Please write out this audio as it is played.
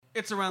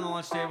It's around the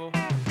lunch table.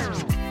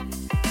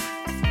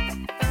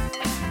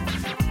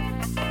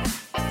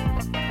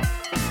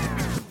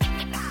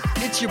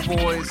 It's your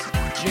boys,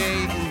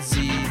 J and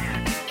Z.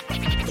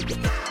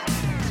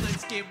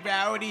 Let's get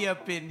rowdy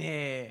up in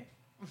here.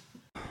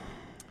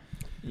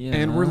 Yeah.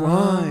 And we're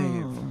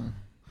live.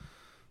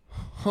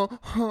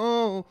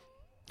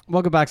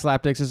 Welcome back,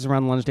 Slapdicks. This is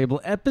Around the Lunch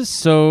Table,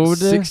 episode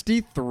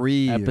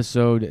 63.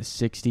 Episode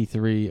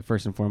 63.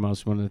 First and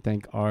foremost, we want to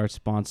thank our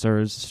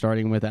sponsors,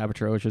 starting with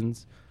Aperature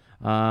Oceans.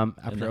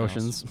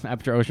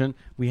 Aperature Ocean.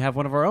 We have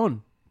one of our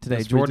own today,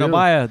 Yes, Jordan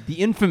Obaya, the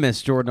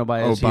infamous Jordan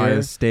Obaya is here.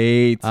 Obaya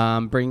State.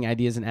 Bringing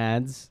ideas and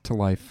ads to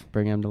life.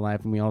 bring them to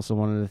life. And we also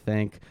wanted to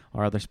thank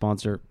our other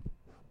sponsor,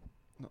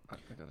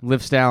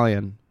 Live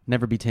Stallion,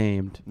 Never Be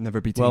Tamed.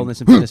 Never be tamed.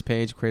 Wellness and fitness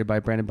page created by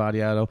Brandon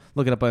Badiato.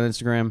 Look it up on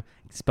Instagram.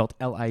 It's spelled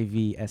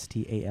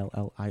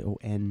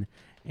LIVSTALLION.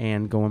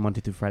 And go on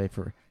Monday through Friday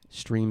for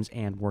streams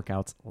and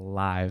workouts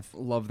live.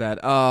 Love that.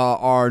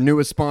 Our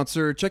newest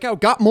sponsor, check out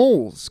Got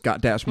Moles,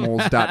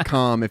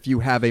 got-moles.com. If you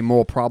have a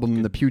mole problem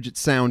in the Puget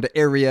Sound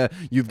area,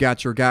 you've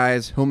got your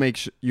guys. He'll make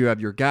sure you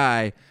have your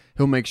guy.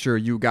 He'll make sure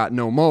you got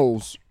no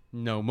moles.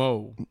 No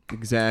mo.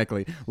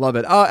 Exactly. Love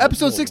it.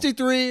 Episode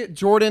 63.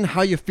 Jordan,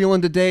 how you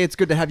feeling today? It's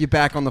good to have you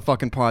back on the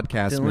fucking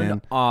podcast, Feeling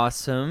man.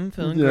 awesome.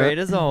 Feeling Yeah. great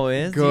as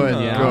always. Good,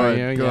 You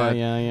know. good.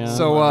 Yeah.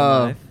 So,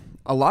 Loving life.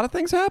 a lot of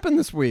things happened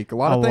this week. A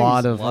lot of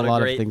lot things. of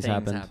great things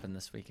happened.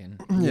 this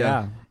weekend.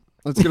 Yeah.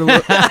 Let's get a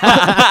little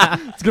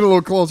let's get a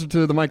little closer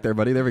to the mic there,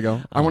 buddy. There we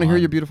go. I want to hear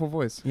your beautiful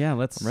voice. Yeah,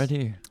 let's. I'm right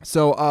here.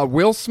 So,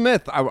 Will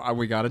Smith,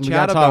 we got to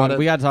chat about it.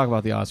 We got to talk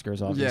about the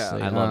Oscars, obviously.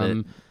 Yeah. I love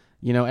it.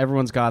 You know,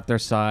 everyone's got their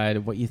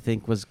side. What you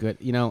think was good,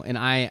 you know, and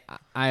I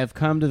have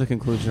come to the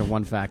conclusion of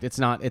one fact. It's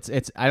not.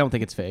 It's. I don't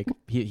think it's fake.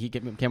 He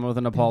came up with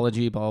an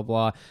apology. Blah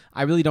blah blah.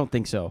 I really don't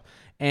think so.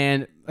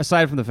 And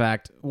aside from the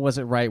fact, was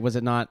it right? Was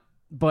it not?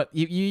 But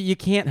you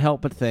can't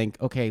help but think,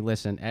 okay,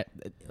 listen, at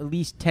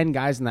least 10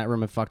 guys in that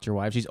room have fucked your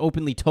wife. She's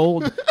openly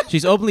told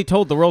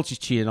the world she's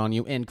cheated on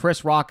you. And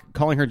Chris Rock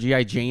calling her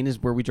G.I. Jane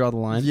is where we draw the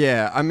line.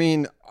 Yeah, I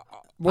mean,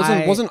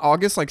 wasn't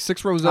August like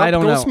 6 rows up? I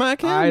don't know.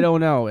 Smack him? I don't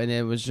know. And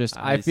it was just,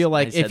 I feel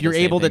like said if you're the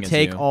same able to thing as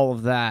take you. all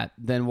of that,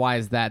 then why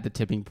is that the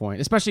tipping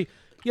point? Especially,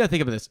 you gotta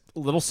think about this. A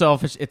little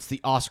selfish. It's the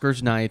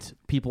Oscars night.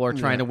 People are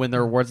trying to win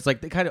their awards. It's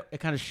like it kind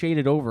of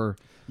shaded over.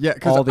 Yeah,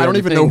 because all the I don't other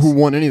even know things. who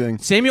won anything.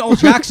 Samuel L.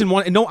 Jackson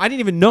won. No, I didn't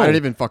even know. I didn't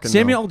even fucking know.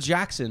 Samuel L.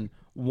 Jackson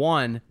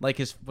won I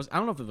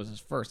don't know if it was his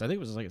first. I think it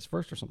was like his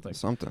first or something.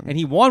 Something. And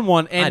he won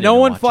one, I and didn't no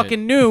one watch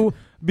fucking it. knew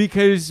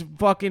because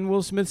fucking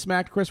Will Smith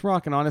smacked Chris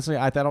Rock. And honestly,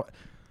 I thought,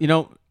 you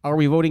know, are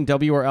we voting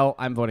W or L?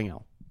 I'm voting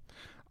L.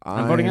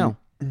 I'm voting L.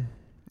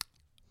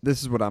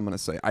 This is what I'm going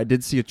to say. I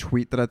did see a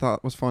tweet that I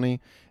thought was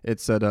funny. It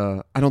said,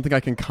 I don't think I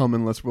can come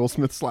unless Will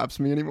Smith slaps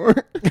me anymore.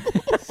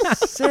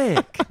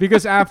 Sick.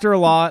 Because after a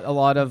lot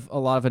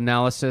of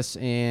analysis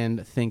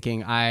and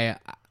thinking,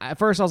 at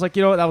first I was like,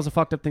 you know what, that was a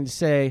fucked up thing to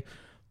say.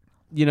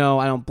 You know,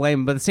 I don't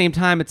blame him, but at the same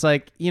time, it's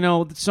like, you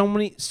know, so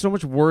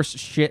much worse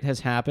shit has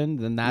happened,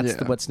 and that's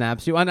what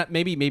snaps you.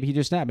 Maybe he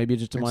just snapped. Maybe he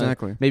just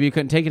Exactly. Maybe he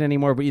couldn't take it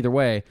anymore. But either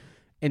way,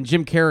 and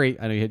Jim Carrey,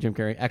 I know you hit Jim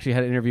Carrey. Actually,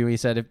 had an interview. And he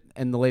said,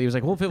 and the lady was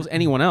like, well, if it was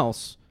anyone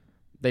else,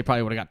 they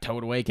probably would have got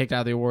towed away, kicked out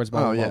of the awards,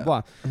 blah, blah,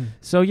 blah.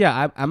 So,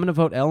 yeah, I'm going to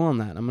vote L on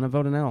that. I'm going to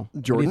vote an L.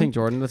 What do you think,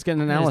 Jordan? Let's get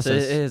an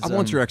analysis. I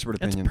want your expert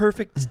opinion. It's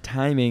perfect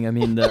timing. I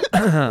mean, the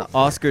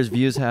Oscars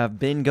views have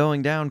been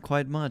going down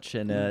quite much,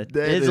 and it's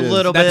a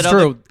little bit That's of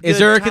true. a Is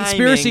there a good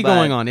conspiracy timing,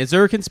 going on? Is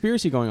there a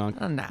conspiracy going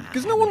on? Nah.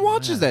 Because no one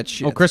watches that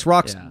shit. Oh, Chris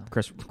Rock's Yeah.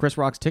 Chris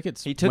Rock's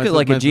tickets. He took went it for-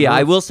 like a went G. for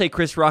I the- will say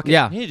Chris Rock.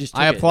 Yeah. He just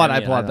I took it. applaud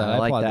I that. I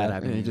like applaud that.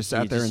 that. I mean, he just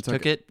sat there and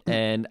took it,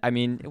 and I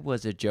mean, it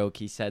was a joke.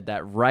 He said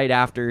that right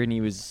after, and he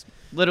was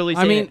literally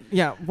saying I mean, it.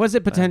 yeah. Was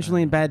it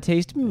potentially in bad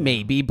taste?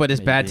 Maybe, but is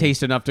bad Maybe.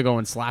 taste enough to go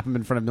and slap him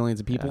in front of millions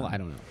of people? Yeah. I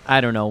don't know.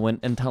 I don't know.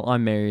 Until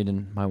I'm married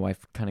and my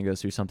wife kind of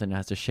goes through something and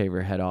has to shave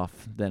her head off,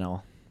 then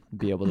I'll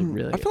be able to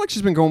really. I feel like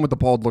she's been going with the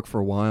bald look for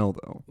a while,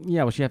 though.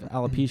 Yeah, well, she have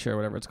alopecia or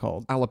whatever it's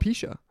called.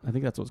 Alopecia. I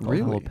think that's what it's called.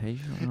 Really?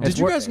 Alopecia? Did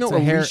you guys know it's a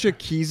hair- Alicia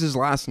Keys'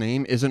 last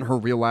name isn't her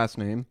real last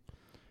name?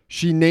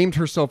 She named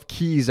herself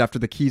Keys after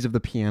the keys of the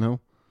piano.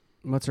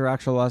 What's her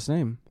actual last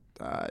name?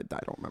 I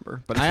don't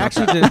remember. But I it's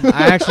not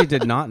actually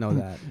did not know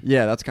that.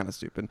 Yeah, that's kind of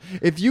stupid.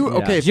 If you Yeah.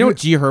 okay, Do if you know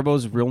G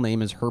Herbo's real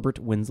name is Herbert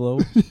Winslow?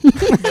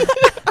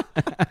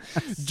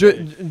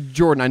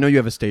 Jordan, I know you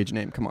have a stage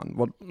name. Come on,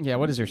 what? Yeah,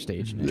 what is your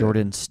stage name?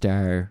 Jordan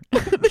Starr.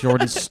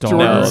 Jordan Starr.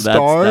 Jordan No,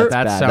 Starr? that's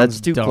That bad. sounds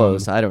That's too dumb.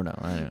 close. I don't know.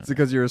 It's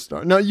because you're a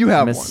star. No, you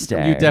have I'm a one.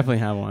 star. You definitely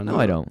have one. No,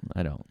 I don't.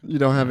 You You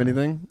don't have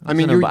anything. I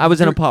mean, mean, I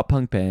was in a pop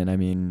punk band. I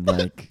mean,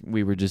 like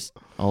we were just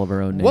all of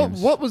our own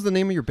names. What was the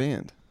name of your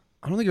band?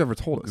 I don't think you ever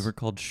told We us. were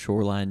called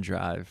Shoreline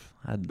Drive.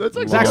 That's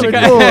love actually it.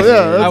 kinda cool. Yeah,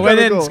 that's I went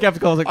kinda in cool.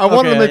 skeptical. I was like, I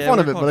wanted to okay. make fun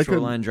of we're it, called but I couldn't.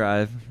 Shoreline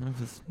Drive. It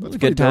was pretty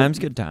good dope. times.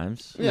 Good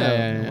times.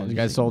 Yeah. You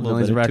guys sold A little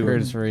millions of bit of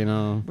records touring. for, you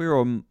know. We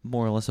were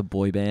more or less a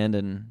boy band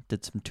and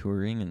did some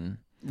touring and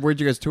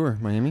Where'd you guys tour?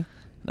 Miami.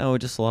 no,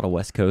 just a lot of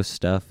West Coast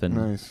stuff. And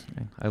Nice.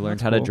 I learned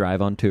That's how cool. to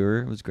drive on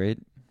tour. It was great.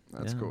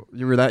 That's Yeah. cool.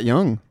 You were that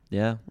young.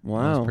 Yeah. I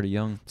Wow. was pretty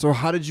young. So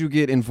how did you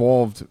get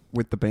involved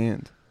with the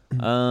band?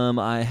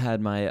 I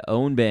had my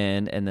own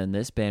band, and then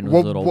this band was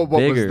What- a little what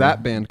bigger. was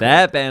that band called?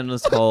 That band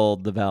was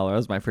called The Valor. That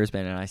was my first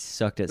band, and I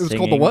sucked at It was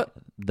singing. called The what?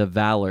 The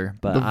Valor.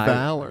 But The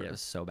Valor. Yeah, it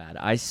was so bad.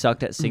 I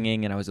sucked at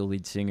singing, and I was a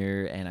lead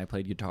singer, and I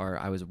played guitar.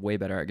 I was way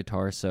better at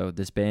guitar, so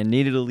this band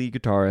needed a lead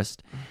guitarist,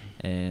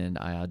 and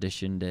I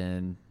auditioned,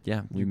 and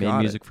yeah, we made got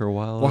music for a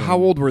while. Well, how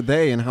and old were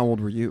they and how old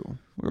were you?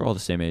 We were all the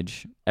same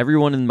age.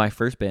 Everyone in my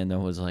first band, though,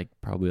 was like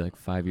probably like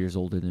 5 years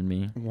older than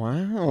me.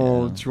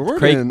 Wow, Yeah.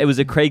 Jordan. It was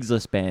a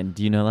Craigslist band.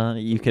 Do you know that?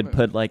 You could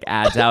put like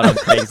ads out on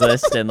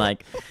Craigslist and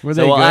like. Were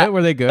so they good? I-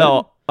 Were they good?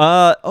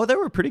 They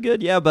were pretty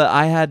good. Yeah, but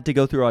I had to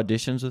go through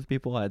auditions with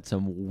people. I had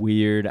some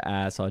weird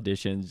ass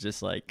auditions,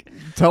 just like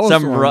Tell us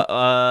some.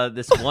 one.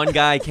 This one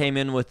guy came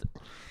in with.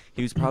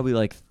 He was probably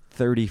like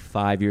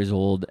 35 years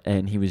old,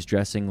 and he was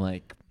dressing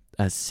like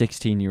a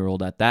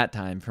 16-year-old at that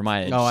time for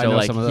my age. Oh, I so know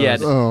like some of he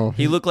had, those. Oh.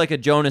 he looked like a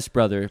Jonas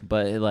brother,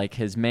 but like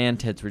his man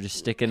tits were just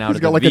sticking out He's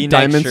of got the like a V-neck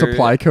Diamond shirt.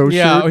 Supply Co.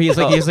 Yeah, shirt. he has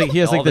All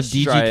like the the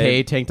stripe.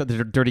 DGK tank top,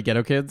 the Dirty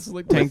Ghetto Kids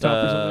like tank top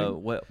or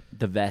something. What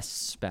the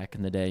vests back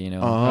in the day, you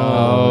know?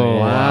 Oh,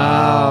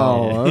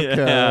 wow. yeah. Okay.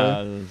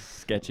 Yeah,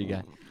 sketchy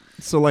guy.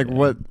 So like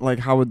what? Like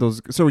how would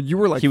those? So you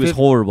were like He was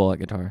horrible at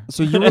guitar.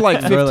 So you were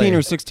like 15 Really?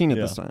 or 16 at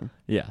Yeah. this time,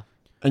 Yeah.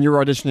 and you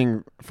were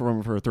auditioning for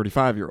a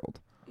 35-year-old.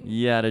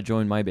 Yeah, to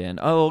join my band.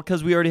 Oh,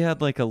 because we already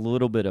had like a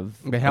little bit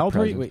of. Wait, how a old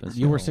were you? presence, Wait, but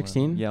you were still,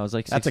 16? Yeah, I was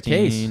like 16. That's a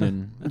case.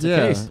 And That's Yeah.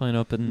 a case. playing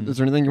up in. Is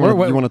there anything you Where-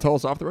 want where- to tell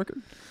us off the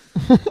record?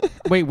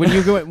 Wait, when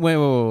you go,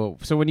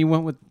 wait. So when you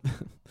went with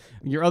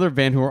your other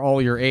band who are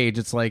all your age,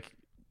 it's like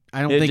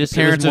I don't It think just- it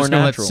parents was are just more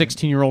gonna let natural.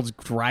 16-year-olds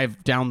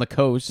drive down the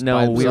coast. No,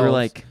 by we were themselves.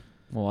 like.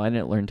 Well, I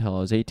didn't learn until I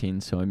was 18,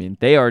 so I mean,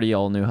 they already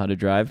all knew how to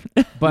drive.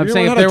 But You I'm didn't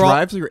saying know if how they to were all,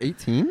 drive till you're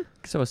 18.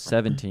 Because I was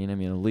 17, I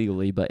mean,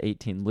 illegally, but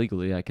 18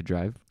 legally, I could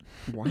drive.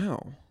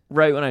 Wow.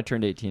 Right when I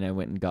turned 18, I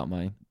went and got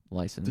my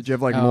license. Did you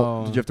have like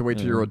did you have to wait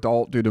till you're Yeah.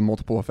 adult due to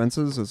multiple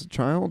offenses as a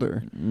child,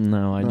 or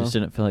No, I No. just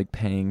didn't feel like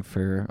paying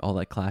for all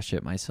that class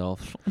shit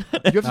myself. you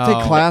have to take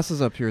Oh.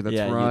 classes up here? That's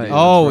Yeah, you right. do.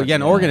 oh That's yeah,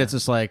 in right. Oregon Yeah. it's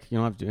just like you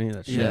don't have to do any of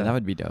that shit. Yeah, that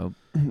would be dope.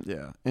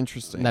 Yeah,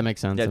 interesting. That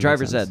makes sense. Yeah, That makes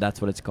driver's sense. ed,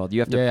 that's what it's called. You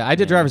have to. Yeah, I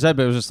did driver's ed,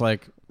 but it was just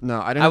like. No,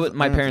 I didn't.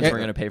 My parents Yeah.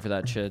 weren't going to pay for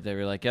that shit. They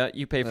were like, yeah,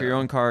 you pay for your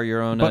own car,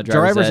 your own But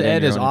driver's ed, and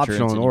ed your is own optional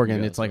insurance, in and you Oregon.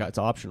 can go. It's like it's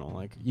optional.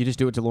 Like you just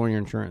do it to lower your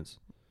insurance.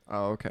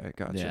 Oh, okay,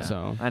 gotcha. Yeah,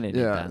 So- I didn't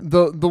Yeah, need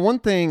that. the one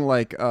thing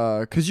like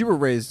because you were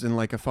raised in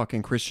like a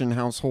fucking Christian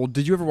household,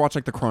 did you ever watch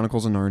like the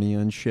Chronicles of Narnia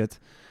and shit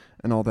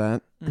and all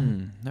that?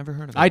 Never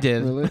heard of I it.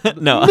 did. Really?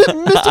 No,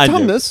 Mr. I do.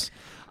 Tumnus,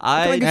 can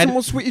I get I some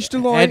more Swedish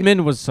delight?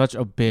 Edmund was such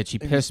a bitch. He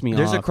pissed me off.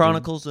 There's a dude.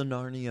 Chronicles of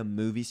Narnia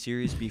movie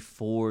series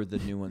before the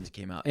new ones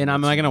came out, And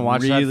am it's I gonna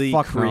watch that? really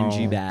Fuck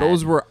cringy no. bad.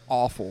 Those were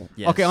awful.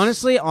 Yes. Okay,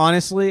 honestly,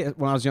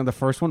 when I was young, the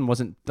first one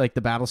wasn't like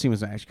the battle scene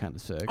was actually kind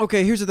of sick.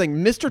 Okay, here's the thing.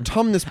 Mr.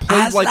 Tumnus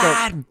played like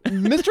a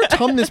Mr.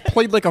 Tumnus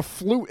played like a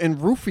flute and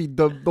roofied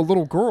the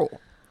little girl.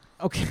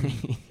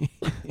 Okay.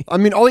 I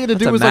mean, all he had to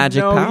That's do a was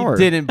magic like, no, power.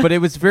 he didn't. But it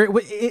was very.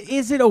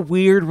 Is it a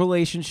weird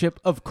relationship?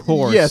 Of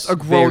course. yes, a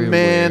grown Very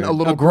man, weird. a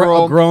little a, gr-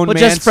 girl. a grown But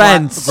man, just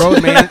friends.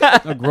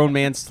 a grown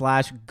man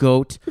slash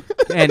goat,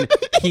 and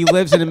he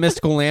lives in a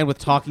mystical land with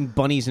talking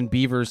bunnies and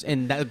beavers,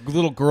 and that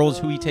little girls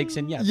who he takes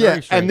in. Yeah, Yeah,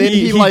 very strange. and then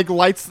he like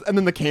lights, and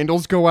then the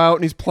candles go out,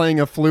 and he's playing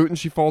a flute, and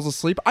she falls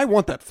asleep. I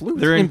want that flute.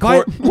 They're in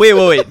Invite- court.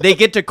 Wait. They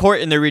get to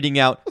court and they're reading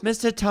out.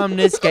 Mr.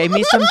 Tumnus gave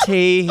me some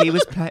tea. He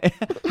was.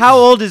 How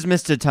old is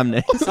Mr. Tumnus?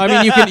 I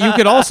mean, you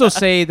could also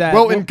say that.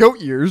 well, in goat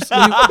years.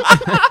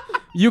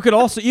 you could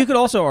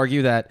also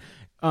argue that.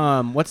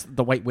 What's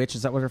the White Witch?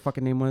 Is that what her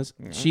fucking name was?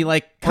 She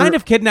like kind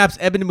of kidnaps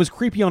Eben and was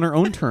creepy on her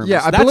own terms.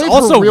 yeah, I That's believe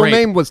also her real rape.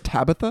 name was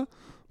Tabitha.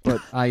 But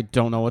I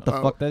don't know what the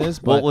fuck that is.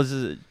 But What was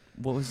it?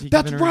 What was he?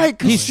 that's giving her? right,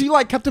 because she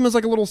like kept him as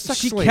like a little sex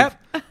she slave. kept.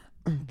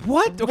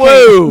 What? Okay.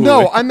 Whoa.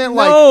 No, I meant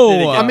like.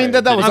 No. I mean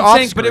that was I'm off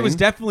saying, but it was screen.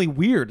 definitely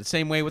weird. The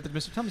same way with the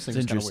Mr. Tumnus thing. was kinda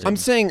interesting. weird. I'm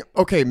saying,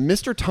 okay,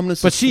 Mr.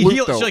 Tumnus. But she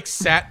flute, though. like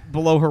sat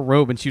below her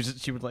robe and she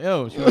would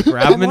like she would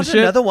grab him and shit.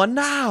 Another one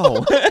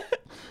now.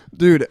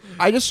 Dude,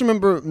 I just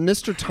remember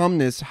Mr.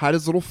 Tumnus had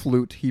his little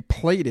flute. He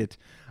played it.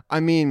 I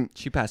mean,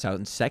 She passed out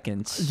in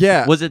seconds.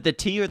 Yeah. Was it the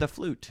tea or the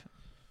flute?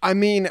 I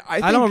think,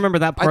 don't remember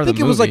that part I of the think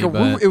it was like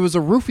movie, it was a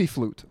roofie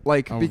flute,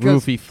 like A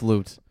because roofie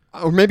flute.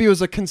 or maybe it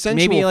was a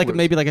consensual. flute.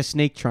 maybe like a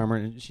snake charmer,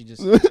 and she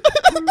just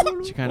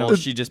she kind Well, of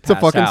she just it's a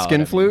passed fucking out. skin I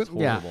mean, flute? it's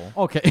yeah.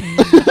 horrible. Okay.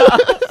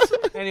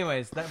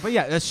 Anyways, but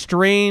yeah, a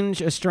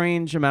strange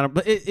amount of.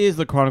 But it is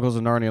the Chronicles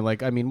of Narnia.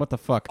 Like, I mean, what the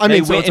fuck? I They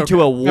mean, so went it's into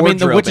okay. a I wardrobe. mean,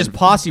 the witch's and-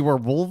 posse were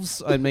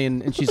wolves. I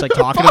mean, and she's like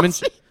talking to them,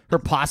 and her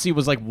posse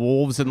was like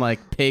wolves and like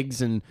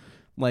pigs and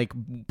like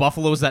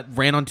buffaloes that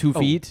ran on 2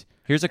 feet.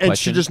 Here's a And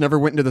question. she just never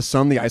went into the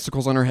sun. The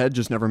icicles on her head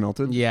just never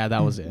melted. Yeah,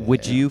 that was it.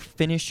 Would you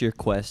finish your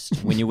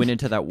quest when you went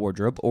into that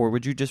wardrobe, or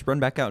would you just run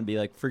back out and be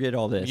like, "Forget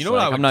all this"? You know what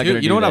Like, I would I'm not do?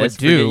 gonna You know what I would this.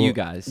 Forget do? you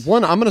guys.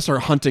 One, I'm gonna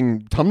start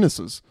hunting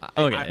Tumnuses.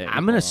 Okay,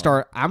 I'm gonna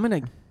start. I'm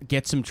gonna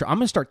get some. I'm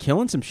gonna start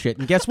killing some shit.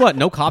 And guess what?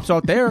 No cops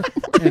out there.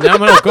 And then I'm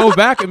gonna go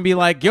back and be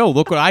like, "Yo,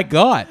 look what I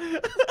got."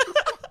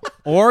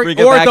 Or Bring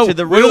it back to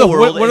the real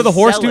world What are the and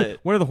horse sell dudes? it.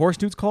 What are the horse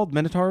dudes called?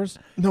 Minotaurs?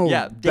 No,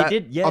 Yeah, they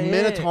did- yeah, a yeah,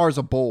 minotaur is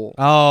a bull.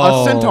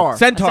 Oh, A centaur.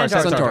 Centaur.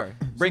 Centaur.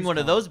 Bring one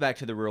of those back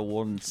to the real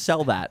world and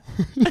sell that.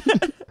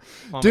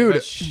 Oh,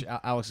 Dude.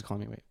 Alex is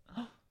calling me.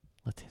 Wait.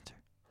 Let's answer.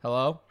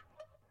 Hello.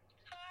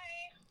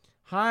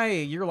 Hi.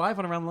 You're live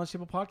on Around the Lunch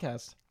Table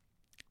podcast.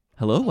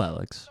 Hello,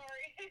 Alex.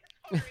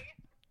 All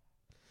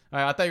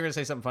right. I thought you were gonna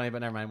say something funny, but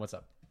never mind. What's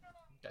up?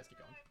 Guys, keep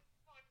going.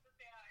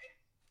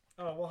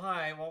 Oh well,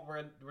 hi. Well,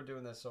 we're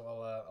doing this, so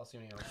I'll see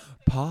you in a minute.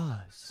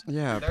 Pause.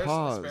 Yeah, There's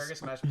pause. asparagus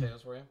and mashed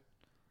potatoes for you.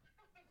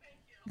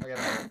 Okay.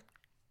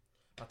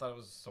 I thought it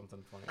was something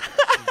funny.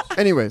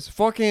 Anyways,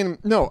 fucking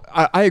no,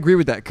 I agree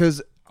with that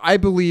because I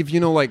believe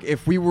like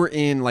if we were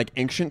in like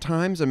ancient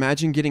times,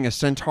 imagine getting a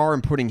centaur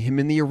and putting him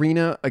in the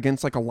arena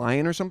against like a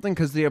lion or something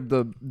because they have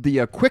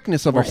the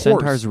quickness of Are a horse.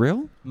 centaurs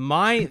real?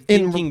 My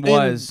thinking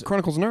was in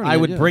Chronicles of Narnia, I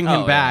would yeah. bring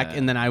him Oh, back, yeah.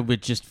 and then I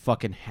would just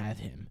fucking have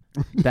him.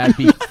 That'd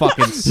be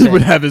fucking sick. He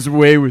would have his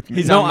way with me.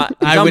 He's No, on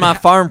I my, would my ha-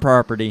 farm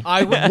property.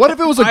 I would. What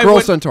if it was a I girl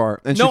would-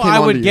 centaur and she No, came I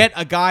onto would you? get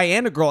a guy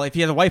and a girl. If he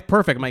has a wife,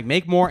 perfect. I'm like,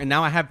 make more, and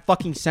now I have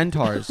fucking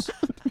centaurs.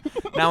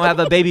 Now I have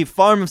a baby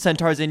farm of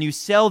centaurs, and you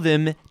sell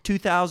them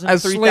 2,000,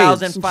 As 3,000,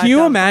 slaves. 5,000. Can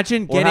you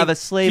imagine Or getting? have a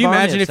slave Can you army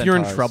imagine of if you're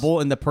in centaurs. trouble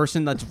and the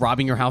person that's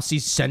robbing your house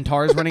sees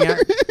centaurs running out?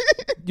 You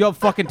know how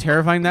fucking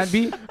terrifying that'd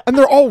be. And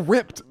they're all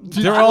ripped.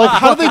 They're all- like,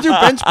 how do they do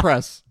bench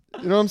press?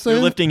 You know what I'm saying?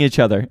 You're lifting each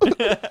other.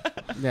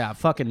 Yeah,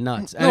 fucking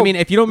nuts. And No. I mean,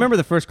 if you don't remember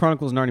the first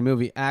Chronicles of Narnia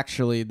movie,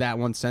 actually, that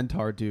one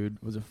centaur dude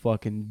was a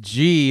fucking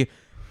G.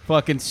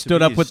 Fucking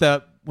stood up with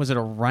the. Was it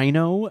a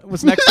rhino?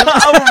 Was next to him?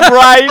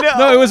 Rhino.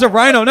 No, it was a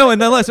rhino. No, and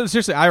then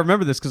seriously, I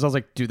remember this because I was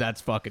like, dude,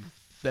 that's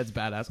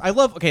badass. I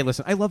love. Okay,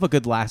 listen, I love a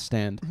good last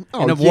stand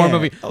in a war yeah.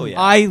 movie. Oh, yeah.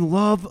 I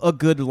love a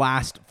good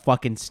last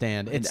fucking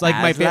stand. It's like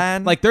my favorite.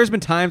 Aslan? Like, there's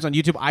been times on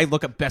YouTube I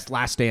look at best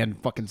last stand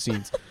fucking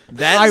scenes.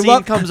 That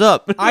scene comes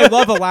up. I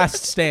love a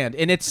last stand,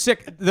 and it's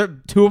sick.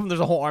 Two of them. There's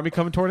a whole army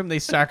coming toward him. They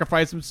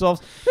sacrifice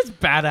themselves. It's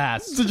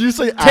badass. Did you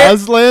say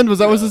Aslan? Was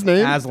that was his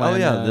name? Aslan. Oh,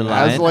 yeah, the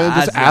lion. Aslan.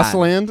 Just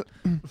Aslan.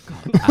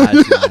 Aslan.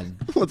 Aslan.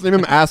 Let's name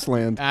him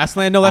Aslan.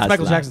 Aslan. No, that's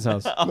Michael Aslan. Jackson's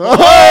house.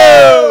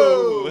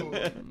 Oh!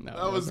 No,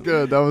 That was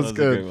good. That was That was a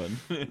good.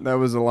 great one. That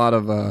was a lot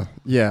of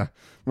yeah.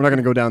 We're not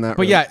gonna go down that.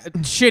 But road. yeah,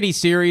 shitty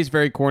series,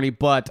 very corny.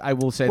 But I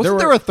will say Wasn't there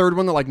there were. a third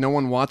one that like no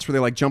one watched where they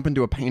like jump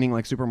into a painting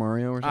like Super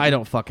Mario or something? I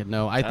don't fucking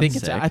know. I think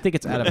it's. sick. I think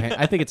it's out of hand.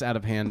 I think it's out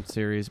of hand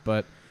series.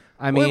 But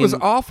I mean, Well, it was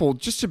awful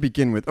just to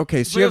begin with.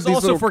 Okay, so but you it have was these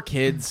also little. for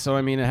kids. So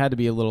I mean, it had to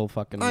be a little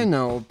fucking. I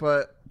know,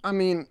 but I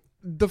mean,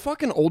 the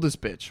fucking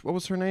oldest bitch. What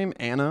was her name?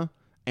 Anna.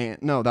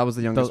 No, that was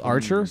the youngest. Those one.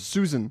 Archer?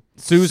 Susan.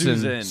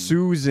 Susan.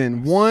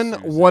 Susan. One.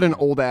 What an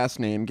old ass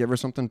name. Give her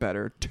something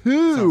better.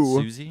 Two.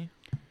 Susie?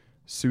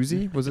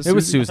 Susie. Was it? It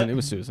was Susie? Susan. It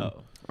was Susan.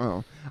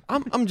 Oh,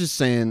 I'm just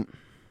saying.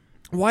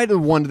 Why do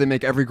they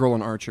make every girl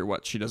an archer?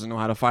 What, she doesn't know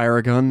how to fire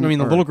a gun? I mean,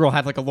 the Or- little girl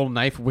had like a little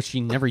knife which she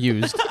never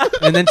used,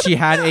 and then she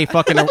had a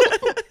fucking,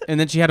 and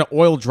then she had an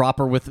oil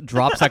dropper with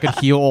drops that could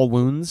heal all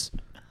wounds.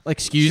 Like,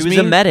 excuse She me,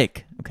 was a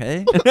medic,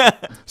 okay?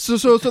 So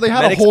they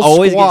had Medics a whole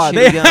always squad.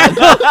 get shitty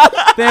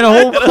guns. they had a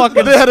whole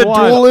fucking. They had a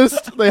squad.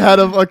 duelist. They had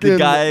a fucking The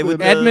guy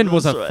with Edmund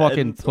was a Edmund's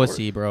fucking sword.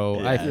 pussy, bro.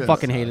 Yeah. I Yes.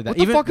 fucking hated that. What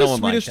the Even fuck no is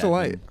one liked Swedish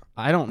Delight? Edmund.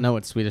 I don't know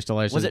what Swedish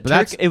Delight Was is, it but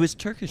that's It was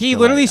Turkish he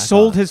Delight, literally I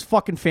sold thought. his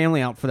fucking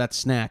family out for that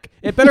snack.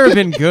 It better have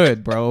been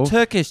good, bro.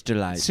 Turkish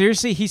Delight.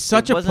 Seriously, he's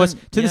such It a puss.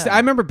 wasn't- To this, yeah. I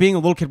remember being a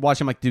little kid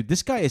watching. I'm like, dude,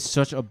 this guy is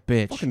such a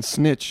bitch. Fucking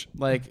snitch.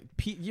 Like,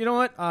 you know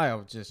what? I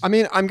just. I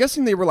mean, I'm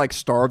guessing they were like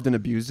starved and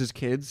abused as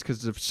kids because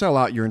to sell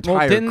out your entire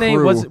well, didn't they?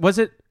 crew Was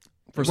it?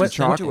 for some what-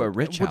 chocolate. to a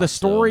rich Well, the house,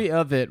 story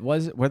of it were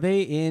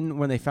they in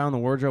when they found the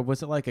wardrobe?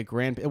 Was it like a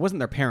grand? It wasn't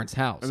their parents'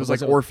 house. It was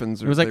like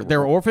orphans. It was like they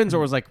were orphans, or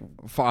was like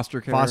foster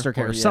care. foster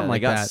care, or something they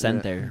like got that.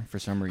 sent there for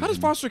some reason. How does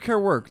foster care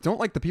work? Don't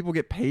like the people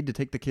get paid to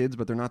take the kids,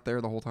 but they're not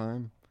there the whole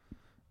time?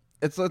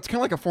 It's kind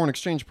of like a foreign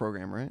exchange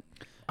program, right?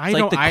 I It's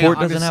like don't. the I court don't-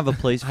 I'm doesn't just- have a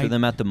place for I-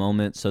 them at the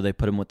moment, so they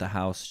put them with the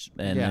house,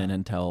 and Yeah. then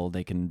until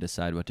they can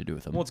decide what to do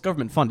with them. Well, it's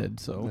government funded,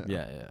 so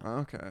yeah.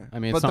 Okay. I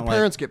mean, but it's the not like-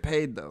 parents get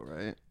paid though,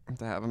 right?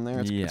 To have them there.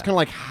 It's Yeah. kind of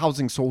like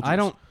housing soldiers.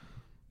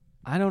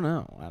 I don't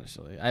know.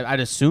 Actually,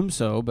 I'd assume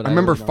so, but I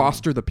remember really don't know.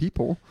 foster the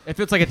people. If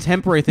it's like a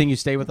temporary thing, you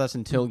stay with us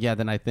until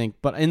then I think.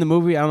 But in the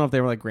movie, I don't know if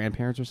they were like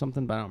grandparents or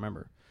something, but I don't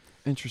remember.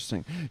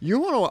 Interesting. You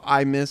know what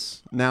I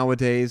miss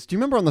nowadays? Do you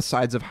remember on the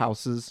sides of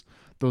houses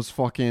those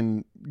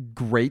fucking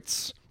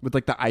grates with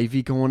like the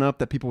ivy going up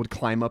that people would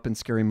climb up in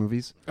scary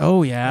movies?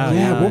 Oh yeah,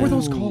 Yeah, what were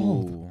those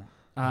called?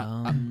 I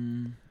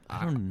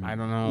don't know. I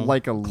don't know.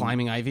 Like a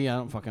climbing ivy. I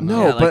don't fucking know.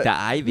 No, Yeah, but like the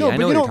ivy. No, I but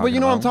know you know, what but you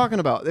know what I'm about. talking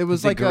about. It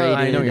was The like grated,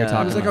 I know what you're it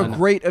talking was like about. a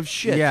grate of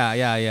shit.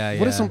 Yeah.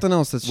 What is something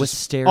else that's just?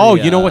 Wisteria. Oh,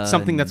 you know what's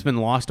something that's been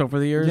lost over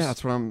the years? Yeah,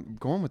 that's what I'm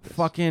going with. This.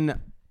 fucking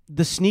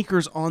the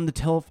sneakers on the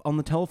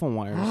telephone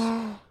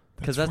wires.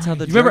 Because that's how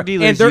the You remember- drug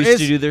dealers and there used is-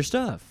 to do their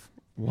stuff.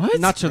 What?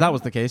 Not sure that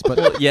was the case,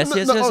 but Yes.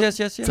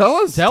 Tell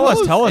us. tell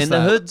us. In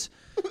the hoods.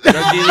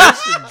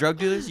 Drug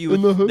dealers,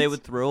 they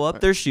would throw up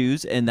their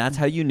shoes, and that's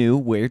how you knew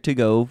where to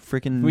go.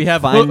 Freaking We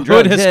have find hood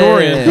drugs.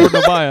 historian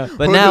Jordan Obaya.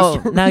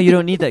 But now you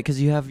don't need that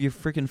because you have your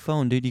freaking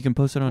phone, dude. You can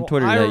post it on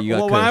Twitter that you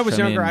got. When I kush. was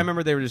younger, mean, I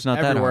remember they were just not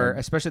that everywhere, hard.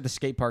 especially at the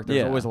skate park.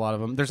 There's always a lot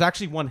of them. There's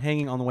actually one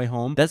hanging on the way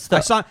home. That's the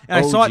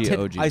I saw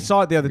OG. I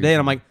saw it the other day, and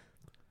I'm like,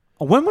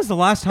 when was the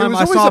last It time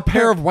was I always saw a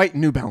pair of white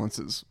New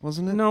Balances,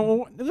 wasn't it?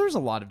 No, there's a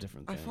lot of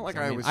different I things. feel like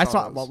I always I saw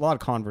saw those. a lot of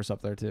Converse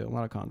up there too. A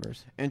lot of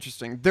Converse.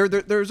 Interesting.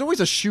 There's always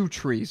a shoe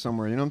tree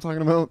somewhere. You know what I'm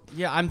talking about?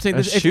 Yeah, I'm saying A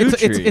this, shoe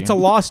it's tree? a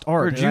lost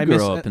art. Where'd and you I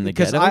grow up in the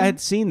because ghetto? I had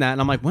seen that,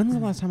 and I'm like, when's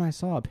the last time I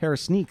saw a pair of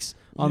sneaks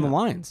on the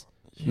lines?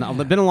 No,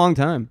 it's been a long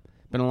time.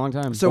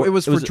 So it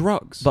was for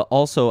drugs. But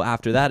also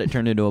after that, it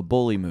turned into a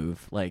bully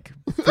move. Like,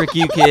 frick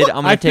you, kid.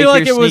 I'm I gonna take feel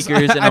like your it was.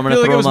 sneakers and I I'm gonna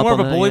feel like throw it was them more up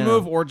of a on the- bully yeah.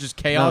 move or just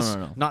chaos.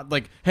 No. Not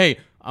like, hey,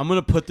 I'm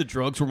gonna put the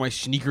drugs where my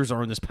sneakers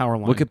are in this power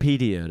line.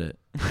 Wikipedia'd it.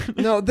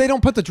 No, they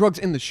don't put the drugs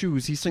in the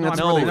shoes. He's saying No,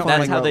 that's I where know, they No, find that's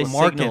like how they the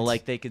market. signal.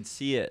 Like they could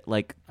see it.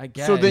 Like I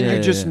guess. So then Yeah,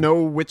 you just yeah.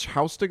 know which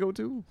house to go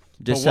to?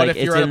 just but what like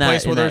if you're it's at a in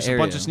place that, where in that there's a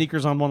bunch area. of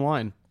sneakers on one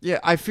line? Yeah,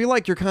 I feel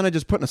like you're kind of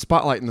just putting a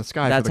spotlight in the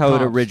sky. That's for the how it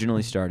cops.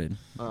 originally started.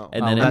 Oh.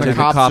 And Oh, then and it the took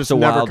the cops cops just a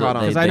never while. caught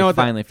on. They, 'Cause I they know that-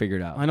 finally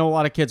figured out. I know a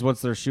lot of kids once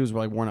their shoes were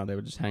like worn out, they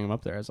would just hang them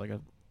up there as like a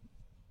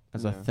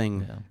Yeah.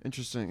 thing. Yeah.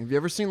 Interesting. Have you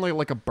ever seen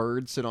like a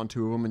bird sit on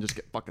two of them and just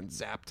get fucking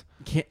zapped?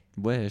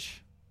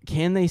 Wish.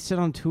 Can they sit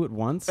on two at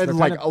once? And They're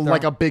like kind of-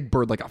 like a big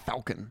bird, like a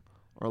falcon,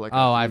 or like.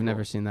 Oh, I've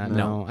never seen that.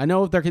 No. No, I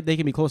know they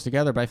can be close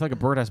together, but I feel like a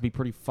bird has to be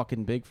pretty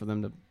fucking big for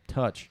them to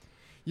touch.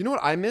 You know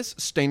what I miss?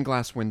 Stained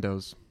glass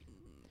windows.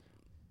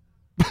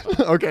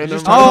 Okay. never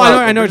mind. Oh,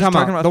 I know We're what you're just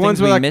talking about. The things ones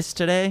we with like, missed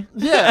today.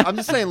 Yeah, I'm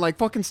just saying, like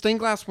fucking stained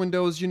glass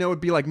windows. You know,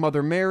 it'd be like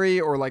Mother Mary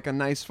or like a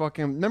nice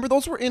fucking. Remember,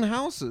 those were in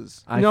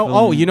houses.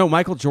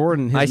 Michael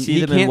Jordan. I see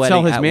he them in can't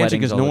sell wedding- his at mansion weddings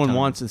because all no the one time.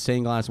 wants the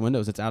stained glass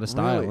windows. It's out of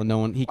style, Really? and no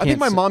one. He I can't. think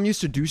my mom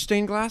used to do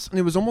stained glass, and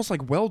it was almost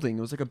like welding.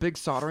 It was like a big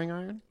soldering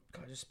iron.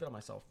 I just spit on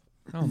myself.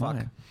 Oh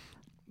my.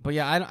 But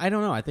yeah, I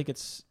don't know. I think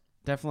it's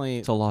definitely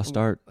It's a lost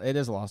art. It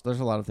is lost. There's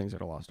a lot of things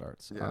that are lost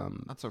arts. Yeah,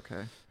 that's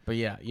okay. But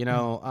yeah, you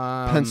know,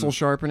 Pencil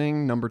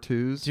sharpening, number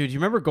twos. Dude, you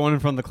remember going in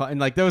front of the class and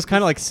like that was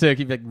kind of like sick.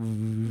 You'd be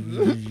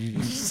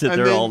like, Sit And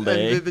there then- all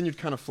day. And then you'd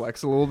kind of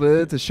flex a little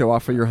bit to show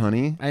off for your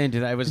honey. I didn't do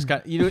that. It was just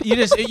kind you'd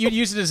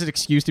use it as an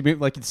excuse to be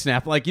like you'd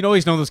snap. Like you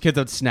always know those kids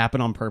that snap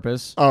it on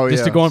purpose. Oh,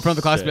 just to yeah. go in front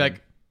of the class and be Same.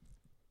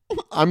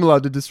 like, I'm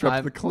allowed to disrupt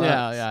I'm- the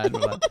class. Yeah, I know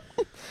that.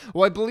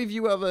 Well, I believe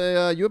you have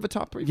a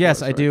top three. for Yes,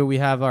 us, I right? do. We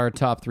have our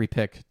top 3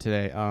 pick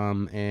today,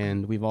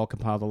 and we've all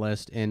compiled a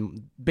list.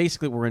 And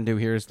basically, what we're gonna do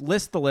here is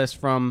list the list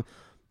from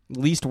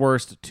least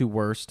worst to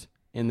worst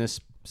in this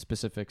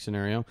specific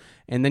scenario,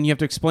 and then you have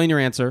to explain your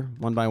answer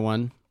one by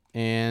one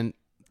and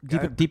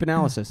Okay. deep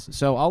analysis.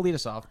 So I'll lead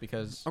us off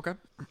because Okay.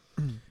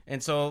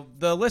 And so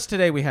the list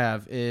today we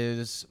have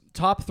is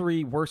top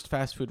 3 worst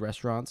fast food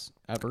restaurants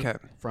ever, Okay.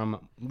 from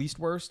least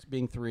worst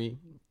being 3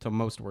 to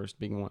most worst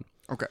being 1.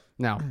 Okay.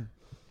 Now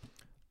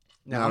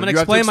Now, I'm gonna you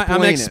have to explain my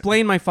explain it.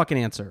 explain my fucking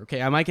answer.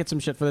 Okay, I might get some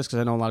shit for this because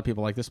I know a lot of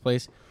people like this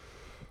place.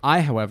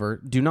 I,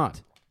 however, do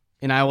not,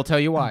 and I will tell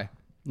you why.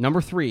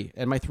 Number 3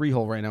 at my 3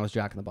 hole right now is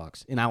Jack in the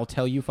Box, and I will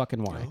tell you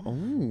fucking why.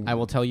 Oh. I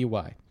will tell you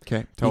why.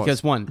 Okay. Tell Because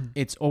us. 1,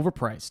 it's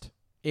overpriced.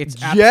 It's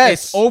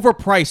Yes! it's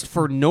overpriced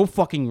for no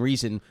fucking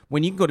reason.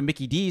 When you can go to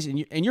Mickey D's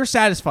and you're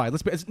satisfied.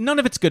 None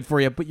of it's good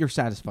for you, but you're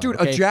satisfied. Dude,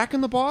 okay? a Jack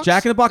in the Box.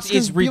 Jack in the Box It's gonna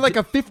is be like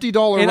a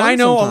 $50. and run I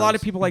know a sometimes. lot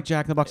of people like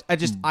Jack in the Box.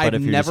 But I've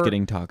if you're never just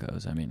getting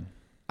tacos, I mean,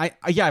 I've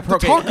The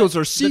tacos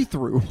are see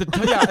through.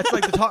 yeah, it's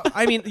like the top.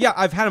 I mean, yeah,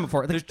 I've had them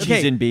before. there's Okay,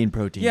 cheese and bean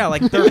protein. yeah,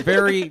 like they're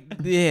very,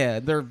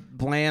 they're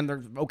bland.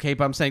 They're okay,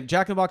 but I'm saying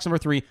Jack in the Box number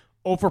 3,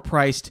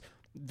 overpriced.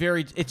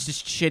 It's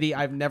just shitty.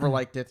 I've never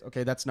liked it.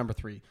 Okay, that's number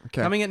 3.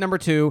 Okay. Coming at number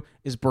 2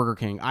 is Burger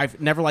King. I've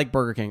never liked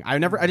Burger King. I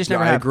just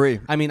never I have. agree.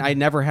 I mean, I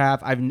never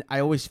have. I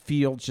always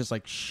feel just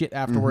like shit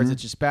afterwards.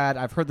 It's just bad.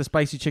 I've heard the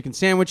spicy chicken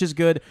sandwich is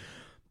good.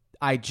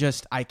 I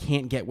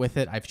can't get with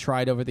it. I've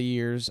tried over the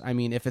years. I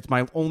mean, if it's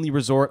my only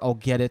resort, I'll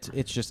get it.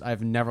 It's just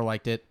I've never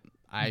liked it.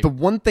 The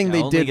one thing I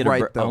they only did get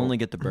right I though. only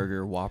get the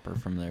burger Whopper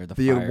from there. The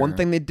The fire. one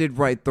thing they did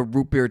right, the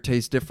root beer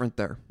tastes different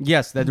there.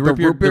 Yes, the The root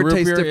beer, root beer the root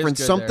tastes beer is different.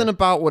 good Something there.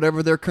 about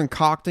whatever they're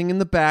concocting in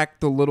the back,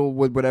 the little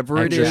whatever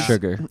it Extra is.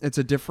 sugar. It's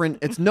a different.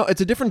 It's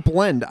a different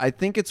blend. I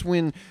think it's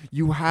when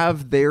you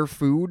have their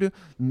food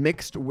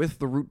mixed with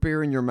the root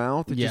beer in your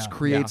mouth. It just Yeah,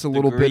 creates yeah. a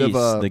little bit of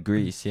the a.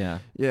 grease. Yeah.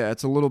 Yeah,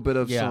 it's a little bit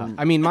of Yeah, some.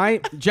 I mean, my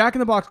Jack in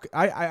the Box.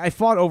 I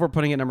fought over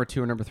putting it number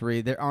 2 or number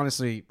 3. They're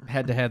honestly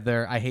head to head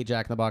there. I hate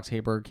Jack in the Box.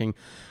 Hate Burger King.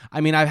 I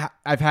mean,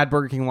 I've had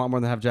Burger King a lot more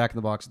than I have Jack in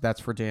the Box. That's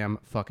for damn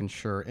fucking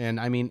sure. And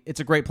I mean, it's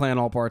a great play on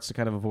all parts to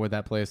kind of avoid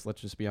that place. Let's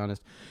just be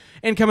honest.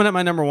 And coming at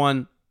my number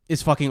 1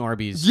 is fucking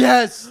Arby's.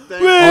 Yes,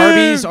 thank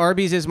you.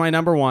 Arby's is my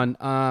number 1.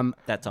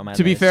 That's on my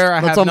To be list. fair, I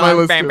That's have on my not.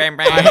 list. Bam, too. bam,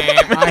 bam.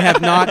 I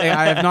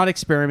have not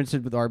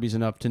experimented with Arby's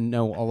enough to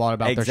know a lot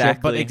about their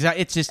shit. But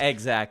Exactly. it's just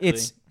Exactly.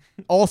 it's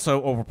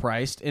also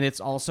overpriced, and it's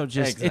also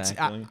just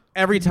Exactly.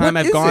 every time What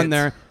I've is gone it?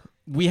 there,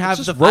 we have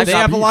It's the just roast they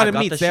have a beef. lot I of got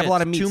meats. the They have a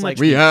lot of shits. meats. Too Like, much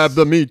We have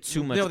the meat.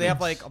 Too much. no, they have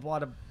meat. like a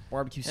lot of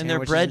barbecue And their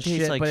sandwiches bread and tastes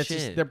shit, like but it's shit.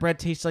 just their bread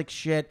tastes like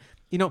shit.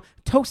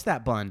 toast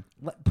that bun.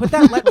 Put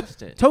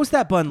that toast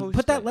that bun. Toast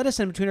Put that it. lettuce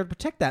in between it.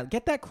 Protect that.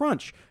 Get that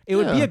crunch. It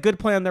would be a good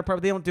play on their part.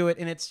 But they don't do it,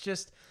 and it's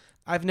just.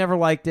 I've never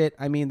liked it.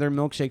 I mean, their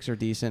milkshakes are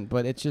decent,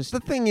 but it's just The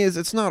thing is,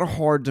 it's not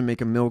hard to make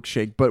a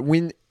milkshake, but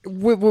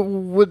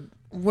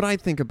what I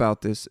think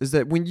about this is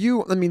that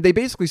they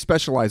basically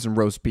specialize in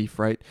roast beef,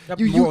 right?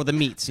 more the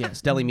meats,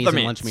 yes, deli meats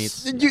and lunch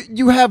meats.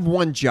 You have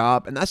one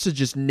job, and that's to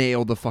just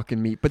nail the fucking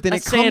meat. But then A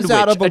it comes sandwich,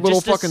 out of a just little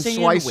a fucking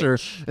slicer,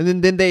 sandwich.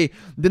 and then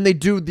they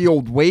do the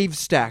old wave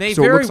stack, They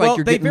so it very looks well like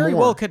you're they getting very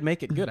more. well could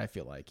make it good. I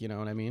feel like you know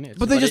what I mean. It's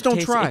But they just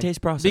don't try. It tastes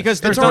processed. because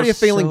It's there's already not a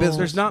failing so- business.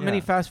 There's not many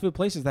Yeah. fast food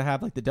places that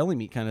have like the deli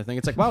meat kind of thing.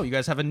 It's like, wow, you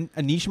guys have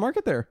a niche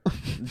market there.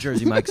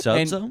 Jersey Mike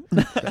subs. And-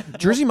 though?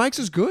 Jersey Mike's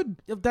is good.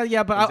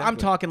 Yeah, but I'm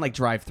talking like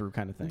drive-through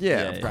kind of thing. Yeah,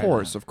 Yeah, of yeah,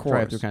 course, of course.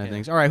 Drive-through kind of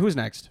things. All right, who's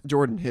next?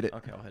 Jordan, hit it.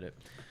 Okay, I'll hit it.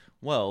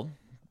 Well,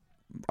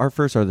 our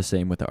first are the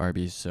same with the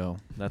Arby's, so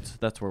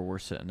that's where we're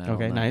sitting at.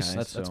 Okay, on that, nice. guys,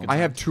 That's so. good. I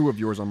have 2 of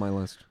yours on my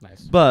list.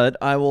 Nice. But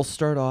I will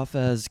start off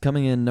as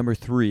coming in number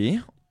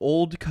 3,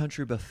 Old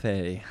Country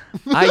Buffet.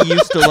 I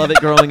used to love it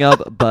growing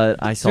up,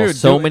 but I saw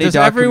so many does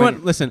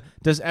documentaries.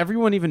 does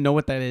everyone even know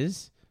what that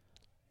is?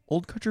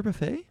 Old Country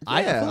Buffet?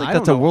 I feel Like I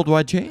that's don't a know.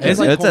 worldwide chain. Is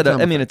it? It's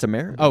Hometown I mean, it's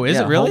American. Oh, is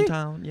Yeah, it really?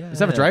 Hometown, yeah. Does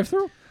that have a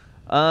drive-through?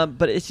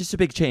 But it's just a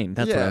big chain.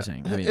 That's what I was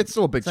saying. I mean, it's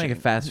still a big it's like chain. a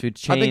fast food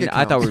I think chain. it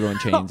I thought we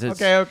counts. were going chains.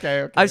 It's,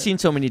 Okay. I've seen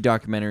so many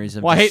documentaries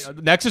of Well, hey, just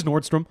next is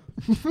Nordstrom.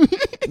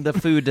 the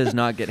food does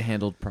not get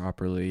handled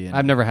properly. And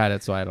I've never had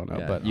it, so I don't know.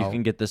 yeah, But you I'll-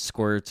 can get the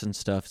squirts and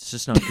stuff. It's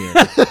just not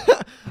good.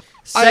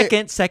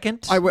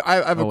 Second. I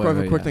have a Oh,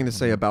 wait, quick yeah. thing to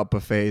say about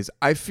buffets.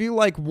 I feel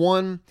like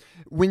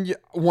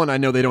I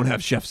know they don't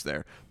have chefs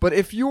there, but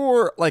if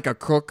you're like a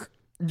cook,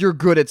 you're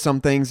good at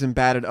some things and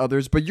bad at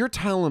others. But you're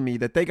telling me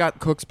that they got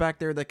cooks back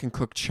there that can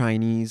cook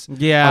Chinese,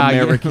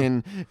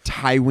 American,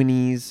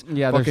 Taiwanese,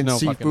 Yeah, there's fucking no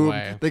fucking seafood.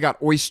 way. They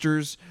got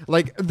oysters,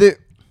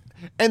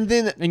 and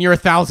then. and you're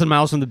 1,000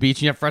 miles from the beach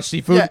and you have fresh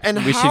seafood. Yeah, and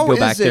We should how go is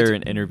back it there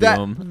and interview that,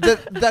 'em.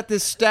 that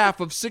this staff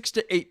of 6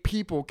 to 8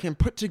 people can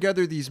put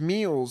together these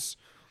meals.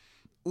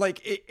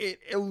 Like it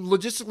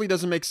logistically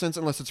doesn't make sense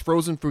unless it's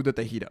frozen food that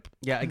they heat up.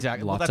 Yeah,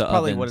 exactly. Well, Lots that's of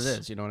probably what it ovens.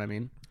 is. You know what I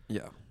mean?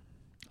 Yeah.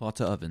 Lots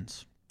of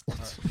ovens.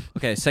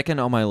 Okay, second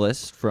on my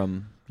list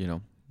from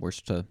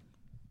worst to,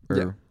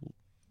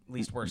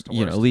 Least worst to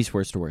least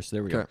worst to worst.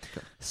 There we go. Okay.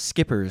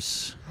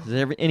 Skippers. Does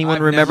anyone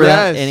I've remember never-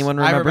 that? Yes. Anyone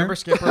I remember? remember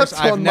Skippers. That's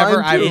I've on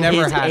never mine, too. It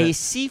never is had a it.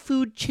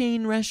 seafood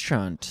chain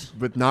restaurant.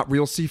 With not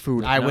real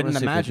seafood. I Not wouldn't a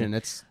seafood. imagine.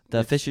 It's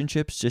The fish and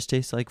chips just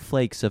taste like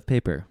flakes of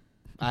paper.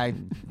 okay.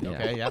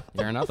 Yeah,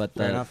 fair enough. But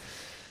fair the-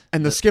 enough.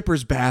 And the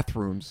Skipper's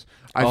bathrooms.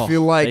 I Oh,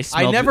 feel like they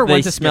smelled- I never they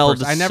went to smelled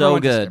Skippers. I never so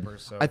went good. to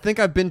Skippers. So. I think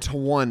I've been to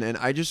one, and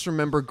I just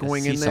remember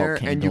going in sea there,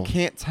 salt and you candle.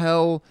 can't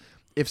tell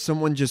if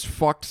someone just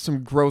fucked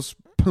some gross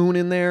poon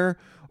in there,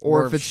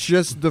 or if it's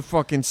just the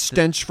fucking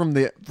stench from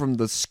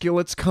the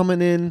skillets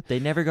coming in. They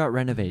never got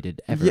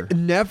renovated ever. Yeah,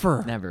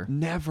 never.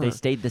 They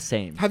stayed the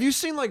same. Have you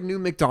seen like new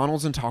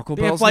McDonald's and Taco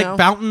they Bells have like now?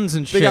 fountains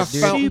and They shit, got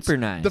dude. fountains. Super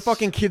nice. The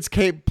fucking kids'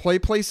 play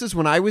places.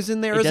 When I was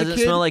in there It as a doesn't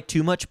kid, smell like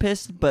too much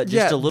piss, but just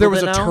yeah, a little there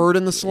was bit a now. turd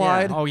in the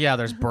slide. Oh yeah,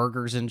 there's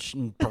burgers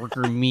and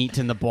burger meat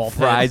in the ball pit.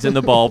 Fries in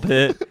the ball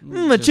pit.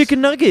 A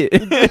chicken nugget.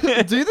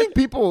 Do you think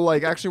people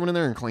like actually went in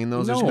there and cleaned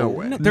those? There's no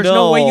way. There's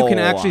no way you can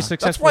No. actually That's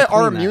successfully why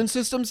our clean that. immune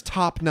system's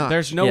top notch.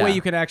 There's no Yeah. way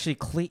you can actually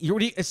clean.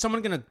 Is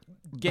someone gonna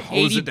get Hose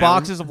 80 it down?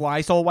 boxes of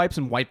Lysol wipes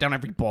and wipe down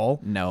every ball?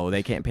 No,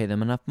 they can't pay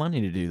them enough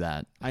money to do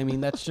that. I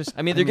mean, that's just.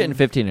 I mean, they're getting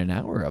 15 an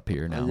hour up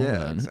here now. Yeah,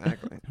 man.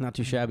 exactly. not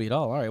too shabby at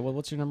all. All right, well,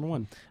 what's your number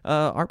one?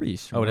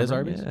 Arby's. Oh, it is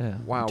remember? Arby's? Yeah.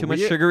 Wow, Too much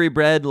we- sugary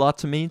bread,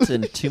 lots of meats,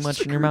 and too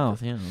much in your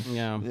mouth. Yeah.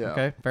 Yeah. Yeah.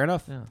 Okay. Fair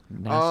enough. Yeah.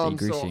 Nasty,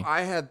 greasy. So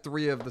I had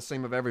 3 of the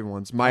same of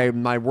everyone's. My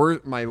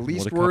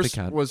least a worst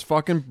copycat. was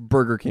fucking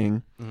Burger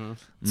King.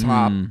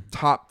 Mm-hmm.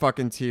 Top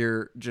fucking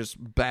tier,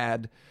 just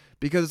bad.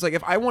 Because it's like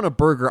if I want a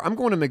burger, I'm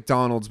going to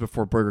McDonald's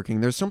before Burger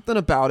King. There's something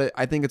about it.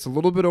 I think it's a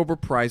little bit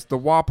overpriced. The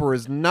Whopper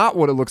is not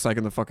what it looks like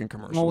in the fucking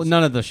commercials. Well,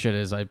 none of the shit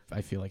is. I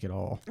feel like at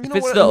all. You If know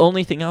it's what? the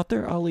only thing out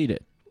there, I'll eat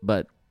it.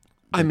 But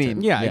I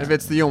mean, Yeah, if yeah.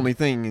 it's the only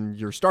thing and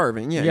you're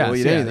starving, yeah, Yes, you'll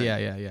eat yeah,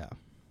 anything. yeah.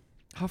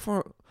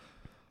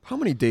 How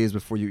many days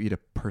before you eat a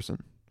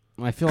person?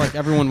 I feel like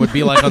everyone would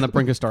be like on the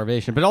brink of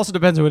starvation, but it also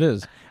depends who it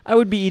is. I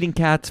would be eating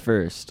cats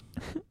first.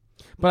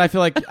 But I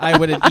feel like I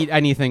wouldn't eat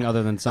anything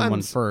other than someone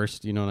s-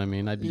 first. You know what I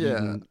mean? I'd be Yeah.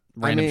 eating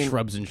I random mean,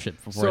 shrubs and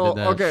shit before I So did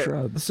that. okay,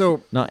 Shrubs.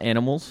 so Not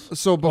animals.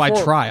 before Well, I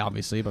try,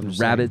 obviously, but I'm just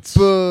saying. Rabbits.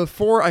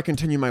 before I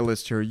continue my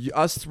list here,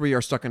 us 3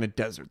 are stuck in a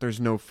desert. There's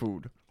no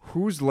food.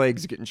 Whose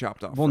legs getting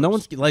chopped off? Well, no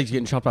first? one's legs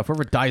getting chopped off.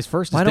 Whoever dies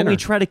first is Why don't dinner. we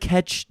try to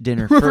catch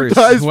dinner first?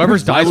 Whoever Why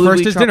dies would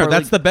first we is chop dinner. our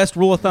That's leg- the best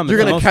rule of thumb. You're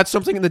It's the gonna most- catch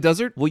something in the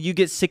desert? Well, you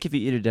get sick if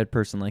you eat a dead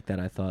person like that.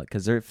 I thought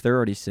because if they're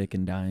already sick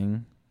and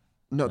dying.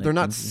 No, Like, they're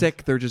not mhm.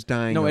 sick. They're just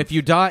dying. No, of- if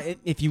you die,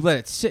 if you let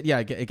it sit, yeah,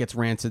 it gets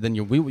rancid. Then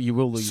you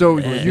will lose. so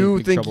you're in you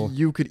big think trouble.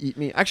 you could eat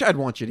me? Actually, I'd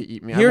want you to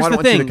eat me. Here's I the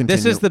want you to thing. This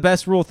continue. is the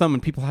best rule of thumb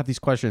when people have these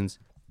questions.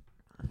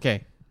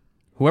 Okay,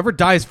 whoever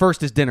dies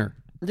first is dinner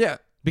yeah.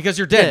 because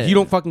you're dead. Yeah. You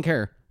don't fucking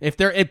care. If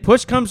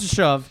push comes to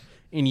shove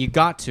and you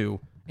got to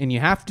and you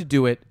have to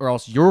do it or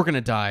else you're gonna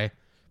die.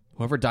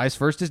 Whoever dies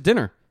first is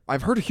dinner.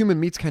 I've heard human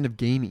meat's kind of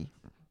gamey.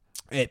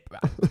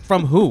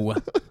 From who?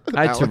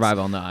 I'd survive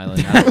on the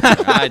island.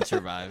 I'd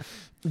survive.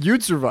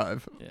 You'd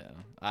survive. Yeah.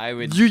 I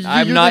would. You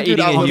I'm not think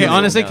eating you'd a out- Okay, human.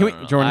 honestly, No, can we,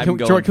 no, no. Jordan, I'm can,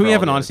 going Jordan, can for we have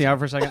all an the honesty other hour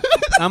for a second?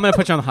 I'm going to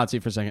put you on the hot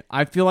seat for a second.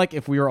 I feel like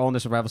if we were all in a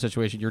survival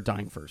situation, you're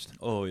dying first. stuff.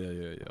 Oh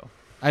yeah.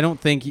 I don't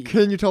think...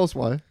 Can you tell us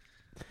why?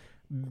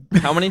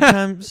 How many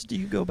times do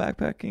you go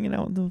backpacking and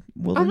out in the How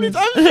wilderness?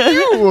 many times do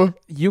you?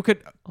 you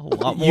could... A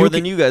lot more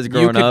than you guys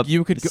growing up.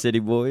 You could go, city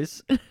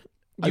boys.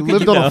 I you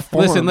lived could, on a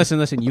farm.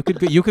 Listen. You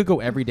could go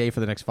every day for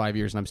the next 5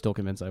 years, and I'm still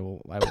convinced I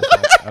will I'm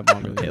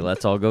longer than Okay, you.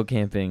 let's all go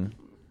camping.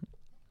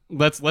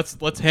 Let's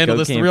handle Go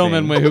this the real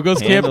camping. men way. Who goes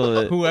Handle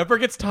camping? it. Whoever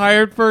gets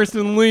tired first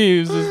and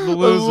leaves is the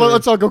loser.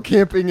 Let's all go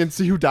camping and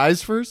see who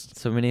dies first.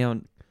 So many out.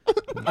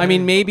 I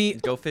mean, maybe,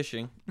 Go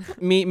fishing.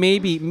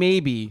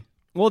 maybe.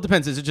 Well, it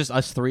depends. Is it just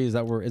us three? Is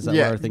that where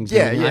Yeah, our things?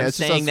 yeah, go? yeah. I'm it's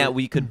just saying us that three.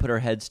 we could put our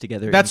heads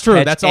together. That's and true.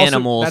 catch That's also-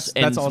 animals that's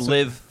and also-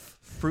 live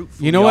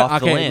fruitfully. You know what?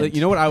 Off the Okay, land.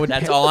 you know what I would.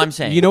 That's pay? all I'm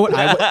saying. You know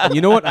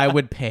what I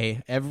would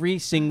pay every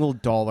single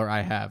dollar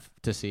I have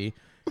to see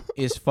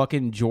is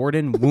fucking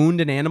Jordan wound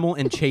an animal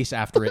and chase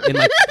after it and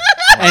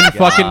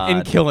fucking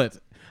and kill it.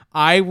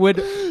 I would.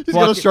 He's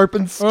got a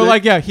sharpened stick.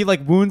 Or he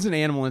wounds an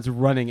animal and it's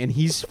running and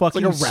he's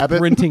fucking like a rabbit.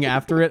 sprinting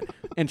after it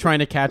and trying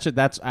to catch it.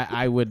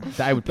 I would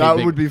pay That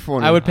big, would be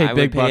funny. I would pay I big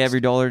would pay bucks. every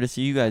dollar to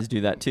see you guys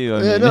do that too.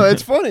 I Yeah, mean, no,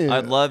 it's funny.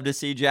 I'd love to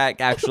see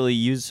Jack actually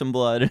use some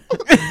blood.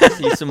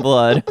 See some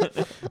blood.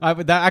 I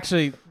would that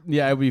actually.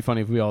 Yeah, it would be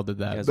funny if we all did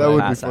You that. guys That would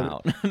be pass funny.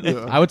 out.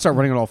 Yeah. I would start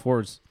running on all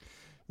fours.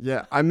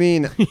 Yeah, I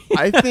mean,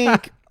 I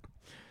think.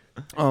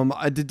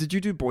 Did you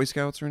do Boy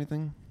Scouts or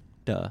anything?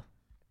 Duh.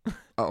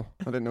 Oh,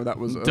 I didn't know that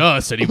was. Duh,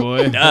 city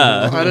boy.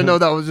 Duh. I didn't know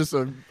that was just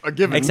a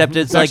given. Except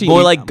it's It's like actually more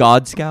neat. like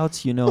God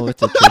Scouts, you know,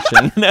 it's a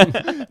Christian.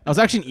 I was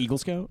actually an Eagle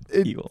Scout.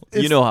 Eagle.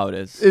 it's- You know how it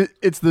is.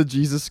 It's the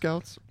Jesus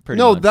Scouts. Pretty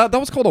No, much. that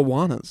was called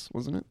Awanas,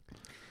 wasn't it?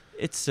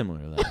 It's similar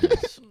to that.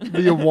 Yes.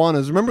 The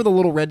Awanas. Remember the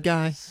little red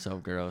guy? So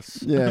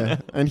gross. Yeah,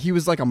 and he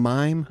was like a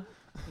mime.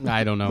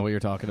 I don't know what you're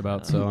talking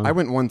about. So I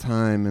went one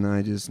time and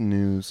I just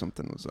knew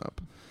something was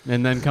up.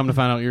 and then come to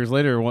find out years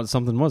later,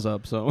 something was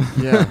up. So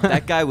Yeah,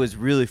 That guy was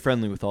really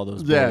friendly with all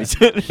those yeah, boys.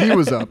 he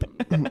was up.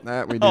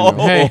 That we do. Oh.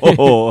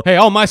 know. hey,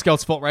 all my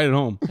scouts felt right at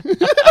home.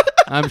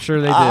 I'm sure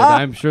they did.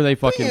 I'm sure they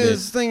fucking did.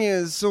 Thing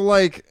is, so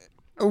like,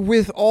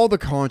 with all the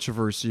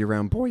controversy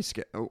around Boy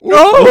Scout,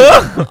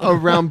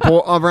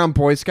 around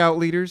Boy Scout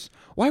leaders,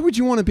 why would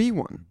you want to be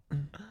one?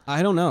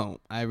 I don't know.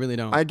 I really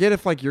don't. I get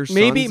if like your son's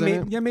maybe,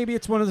 in it. maybe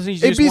it's one of those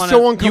things. You It'd just be wanna,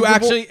 so You uncomfortable.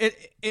 actually,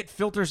 it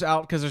filters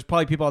out because there's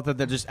probably people out there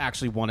that just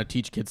actually want to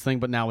teach kids thing,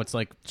 but now it's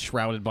like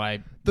shrouded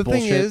by The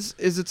bullshit. thing is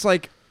it's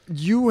like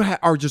you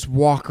are just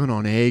walking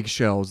on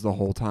eggshells the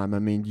whole time. I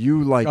mean,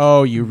 you like.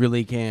 Oh, you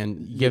really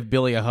can give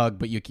Billy a hug,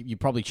 but you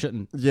probably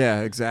shouldn't. Yeah,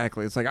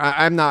 exactly. It's like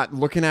I'm not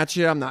looking at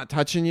you. I'm not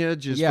touching you.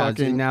 Just Yeah,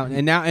 fucking. now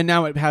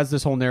it has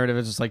this whole narrative.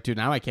 It's just like, dude,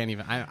 now I can't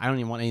even. I don't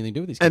even want anything to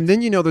do with these kids. And then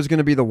there's going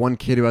to be the one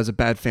kid who has a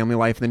bad family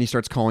life, and then he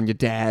starts calling you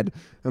dad,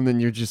 and then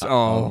you're just Get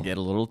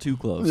a little too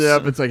close. yeah.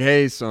 But it's like,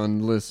 hey,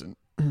 son, listen,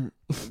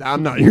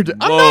 I'm not your dad.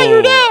 I'm not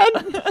your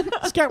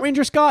dad. Scout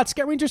Ranger Scott.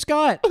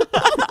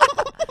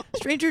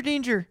 Stranger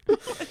danger.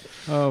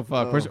 Oh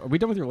fuck! Are we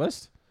done with your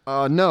list?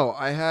 No,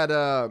 I had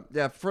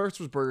first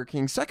was Burger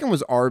King, second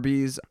was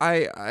Arby's.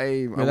 I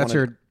That's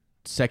your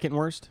second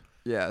worst.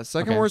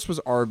 second Okay. worst was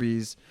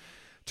Arby's.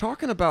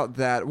 Talking about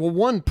that, well,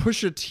 one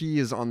Pusha T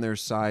is on their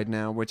side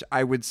now, which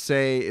I would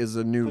say is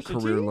a new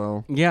career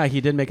low. Yeah, he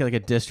did make like a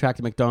diss track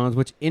to McDonald's,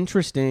 which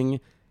interesting.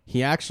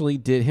 He actually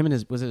did. Him and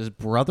his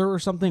brother or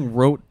something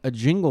wrote a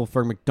jingle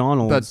for The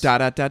McDonald's. da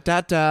da da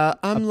da da.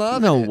 I'm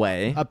loving No it.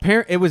 way.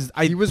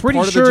 He was pretty part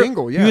of the sure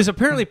jingle, yeah. He was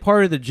apparently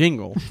part of the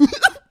jingle,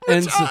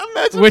 and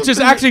imagine which the is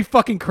thing- actually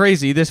fucking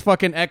crazy. This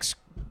fucking ex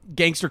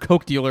gangster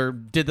coke dealer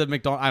did the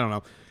McDonald's. I don't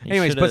know.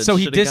 Anyways, but so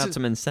he got disses.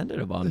 some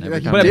incentive on Yeah, every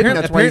he time. But did,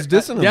 apparently, that's why he's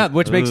dissing him. Yeah,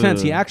 which makes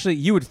sense. He Ugh. actually,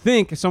 you would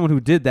think someone who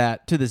did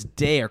that to this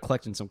day are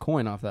collecting some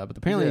coin off that, but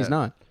apparently Yeah. he's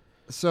not.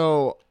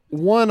 So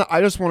one,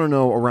 I just want to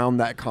know around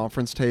that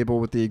conference table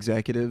with the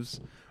executives,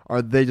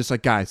 are they just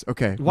like, guys?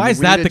 Okay, Why we is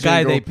that need a the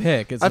guy jingle. they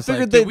pick? It's I just like,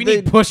 figured dude, we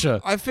need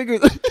Pusha. I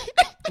figured.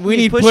 We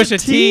need Pusha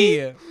Pusha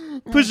T.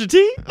 Pusha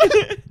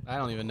T. I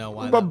don't even know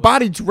why. But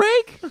body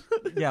Drake.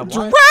 Yeah,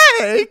 why?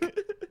 Drake.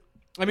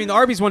 I mean, the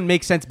Arby's one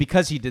makes sense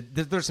because he did.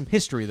 There's some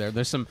history there.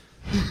 There's some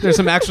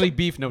actually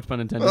beef. No pun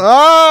intended.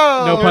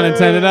 Oh, No pun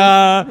intended.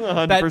 That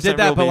 100% did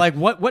that, real but beef. like,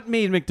 what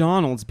made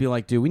McDonald's be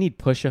like, dude, we need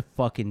Pusha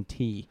fucking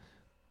T?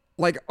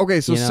 Like, okay,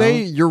 so You know?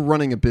 say you're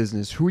running a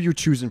business. Who are you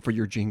choosing for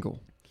your jingle?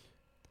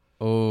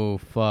 Oh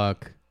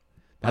fuck,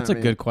 that's I a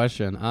mean- good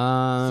question.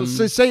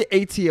 So say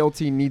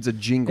ATLT needs a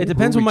jingle. It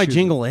depends Who what are my we choosing?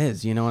 jingle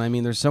is. You know what I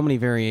mean? There's so many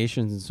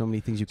variations and so many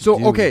things you can So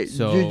do. okay,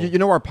 So you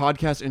know our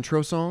podcast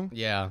intro song.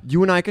 yeah,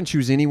 You and I can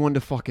choose anyone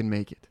to fucking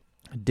make it.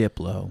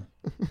 Diplo.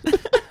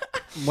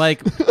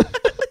 like.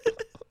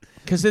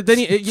 Because then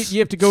you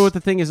have to go with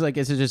the thing is like,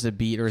 is it just a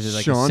beat or is it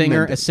like Shawn a singer?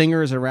 Mendes. A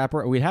singer is a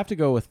rapper. We'd have to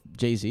go with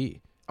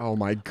Jay-Z. Oh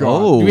my god.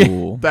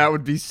 Oh. That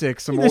would be sick.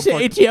 Some They old say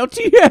fuck-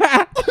 ATLT.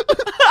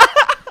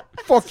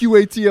 Fuck you,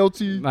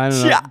 ATLT. I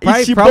don't know. Yeah, Probably-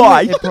 it's your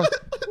probably- boy.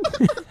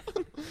 it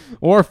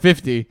or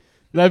 50.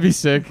 That'd be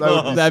sick.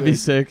 That would be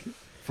sick. 50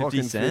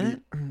 Fucking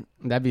Cent?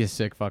 That'd be a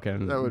sick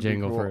fucking That would be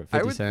jingle cool. for 50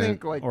 I would Cent.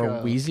 think, like,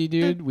 or Wheezy,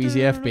 dude.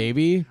 Wheezy F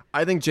Baby.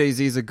 I think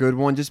Jay-Z's a good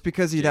one just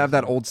because he'd have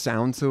that old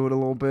sound to it a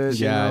little bit.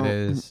 Yeah, you know? it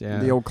is. Yeah.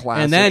 The old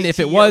classic. And then if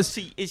it was,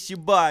 it's your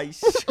boy.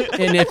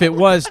 and if it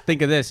was,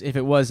 think of this. If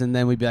it was, and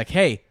then we'd be like,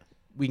 hey,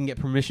 we can get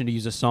permission to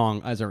use a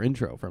song as our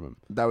intro from him.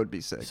 that would be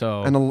sick.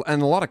 So- and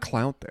a lot of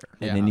clout there.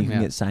 Yeah, And then you can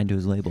yeah. get signed to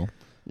his label.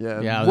 Yeah,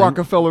 Yeah, then-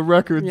 Rockefeller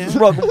Records. Yeah.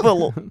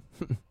 Rockefeller.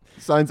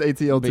 Signs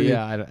ATLT. But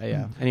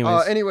yeah.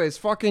 Anyways,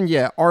 fucking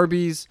yeah,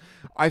 Arby's.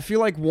 I feel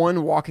like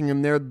walking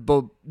in there,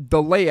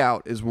 the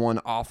layout is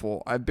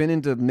awful. I've been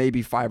into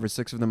maybe 5 or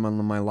 6 of them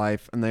in my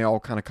life, and they all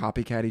kind of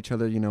copycat each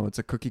other. You know, it's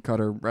a cookie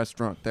cutter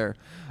restaurant there.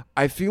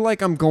 I feel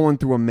like I'm going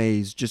through a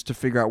maze just to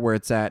figure out where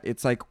it's at.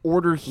 It's like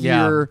order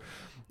here.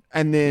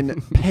 And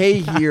then pay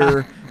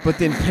here, but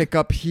then pick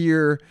up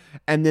here.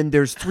 And then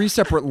there's 3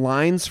 separate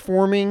lines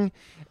forming.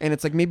 And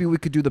it's like maybe we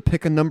could do the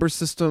pick a number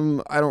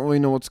system. I don't really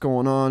know what's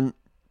going on.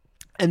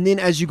 And then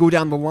as you go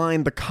down the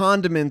line, the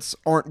condiments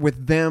aren't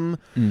with them.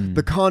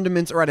 The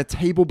condiments are at a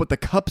table, but the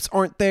cups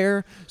aren't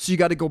there. So you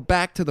got to go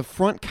back to the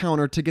front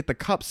counter to get the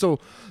cups. So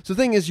the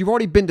thing is, you've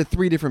already been to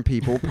 3 different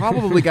people,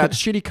 probably got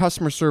shitty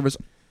customer service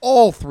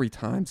all 3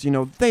 times. You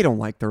know, they don't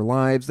like their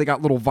lives. They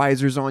got little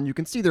visors on. You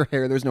can see their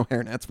hair. There's no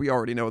hair nets. We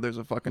already know there's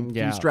a fucking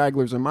few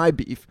stragglers in my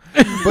beef.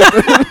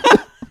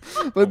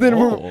 But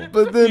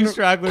then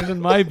stragglers in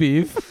my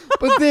beef.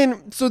 But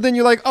then, so then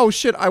you're like, oh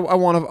shit, I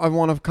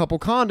want a couple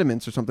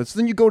condiments or something. So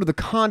then you go to the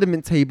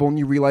condiment table and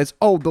you realize,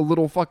 oh, the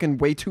little fucking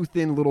way too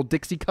thin little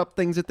Dixie cup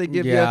things that they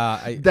give you,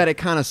 that it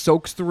kind of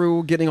soaks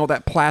through, getting all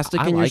that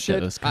plastic in your shit.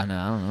 Those kind of,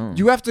 I don't know.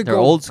 You have to They're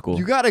go old school.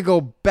 You got to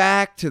go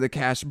back to the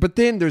cash. But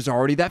then there's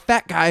already that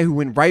fat guy who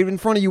went right in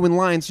front of you in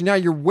line. So now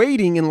you're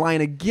waiting in line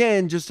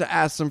again just to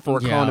ask them for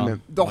a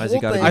condiment. The Why's whole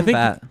he gotta thing, be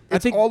fat?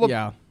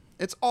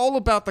 it's all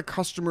about the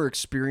customer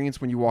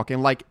experience when you walk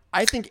in. Like,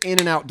 I think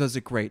In-N-Out does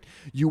it great.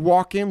 You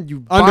walk in,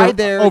 you buy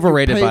there.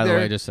 Overrated, you pay by there.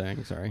 the way, just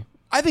saying. Sorry.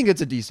 I think it's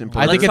a decent I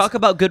place. think Let's talk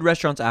about good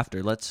restaurants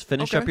after. Let's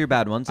finish Okay. up your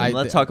bad ones, and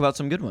let's talk about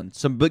some good ones.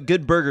 Some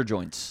good burger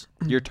joints.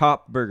 Your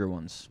top burger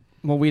ones.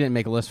 Well, we didn't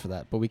make a list for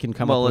that, but we can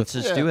come Well, up let's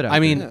with... just do it after. I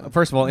mean,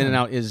 first of all,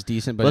 In-N-Out is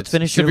decent, but Let's it's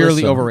finish your severely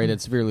list, though.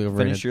 overrated. Severely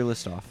overrated. Finish your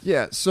list off.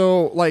 Yeah,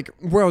 so like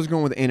where I was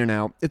going with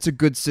In-N-Out, it's a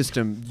good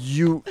system.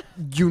 You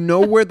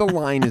know where the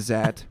line is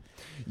at.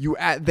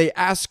 They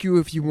ask you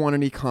if you want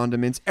any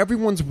condiments.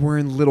 Everyone's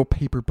wearing little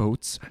paper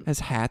boats as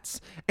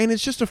hats, and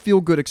it's just a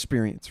feel-good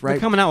experience, right? They're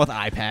coming out with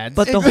iPads.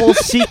 But the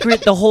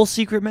whole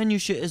secret menu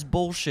shit is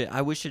bullshit.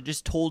 I wish it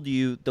just told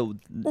you the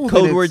then code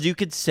it's- words you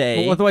could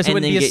say. Well, otherwise it and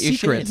would then be a get your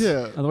secret. shit.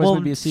 Yeah. Otherwise it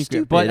would be a secret.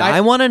 Stupid. But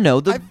I want to know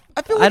the.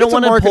 I feel like I don't it's a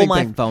want to pull marketing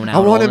my thing. phone I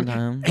out want all him the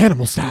time.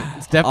 animal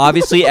style.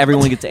 Obviously,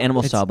 everyone gets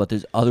animal style, but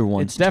there's other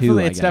ones It's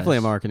definitely too. it's definitely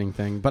a marketing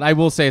thing. But I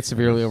will say it's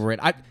severely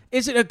overrated.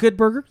 Is it a good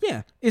burger?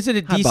 Yeah. Is it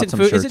a bought decent some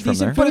food? Is shirts it from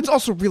decent there. But food? it's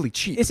also really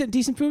cheap. Is it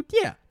decent food?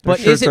 Yeah. Their But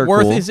shirts is are it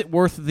worth cool. is it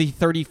worth the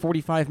 30,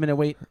 45 minute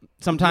wait?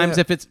 Sometimes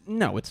Yeah. if it's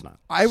no, it's not.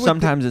 I would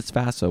Sometimes it's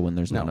fast though when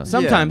there's No. no.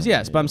 Sometimes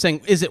yes, but I'm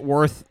saying is it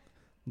worth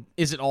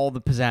is it all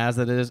the pizzazz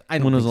that it is? I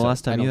don't When was think the so.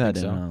 last I time don't you had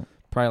think it? so.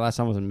 Probably last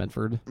time was in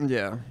Medford.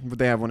 Yeah, but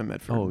they have one in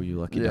Medford. Oh, you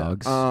lucky Yeah.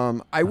 dogs.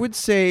 I would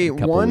say A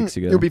couple one. weeks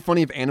ago. It would be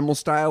funny if Animal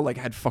Style like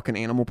had fucking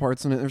animal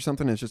parts in it or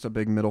something. It's just a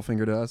big middle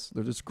finger to us.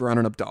 They're just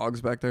grounding up dogs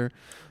back there.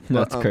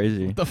 That's But,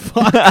 crazy. The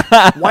fuck?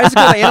 Why is it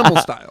called Animal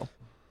Style?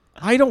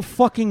 I don't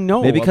fucking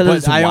know. Maybe because but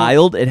it's I don't-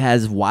 wild. It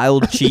has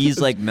wild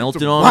cheese like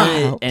melted on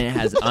it, wild. and it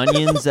has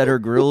onions that are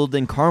grilled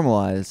and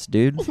caramelized,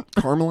 dude.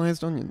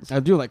 Caramelized onions. I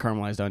do like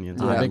caramelized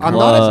onions. I I'm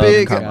not a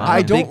big. caramelized.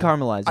 I don't. Big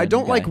caramelized. I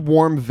don't onion like guy.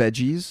 warm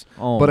veggies,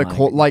 Oh but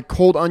my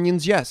cold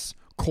onions, yes.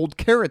 Cold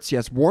carrots,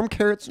 yes. Warm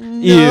carrots, no.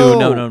 Ew,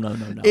 no.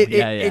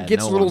 It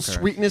gets a no little one cares.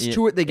 sweetness Yeah.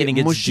 to it. They get and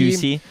it gets mushy.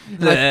 juicy.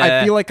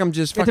 I feel like I'm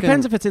just It fucking.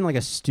 depends if it's in like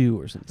a stew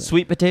or something.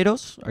 Sweet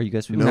potatoes? Are you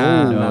guys sweet No.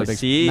 potatoes? not a big,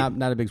 See?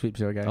 not a big sweet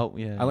potato guy. Oh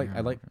yeah.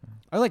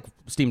 I like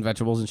steamed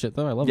vegetables and shit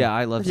though. I love Yeah, them.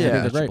 I love Yeah,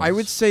 steamed they're great. I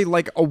would say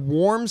like a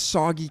warm,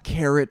 soggy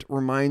carrot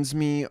reminds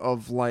me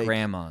of like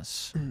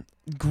grandmas.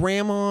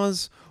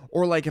 grandma's,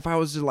 or like if I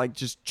was to like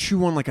just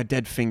chew on like a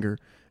dead finger.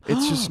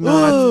 It's just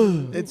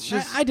not. It's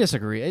just. I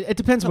disagree. It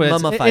depends A what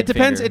it's. mummified It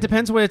depends. finger. It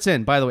depends what it's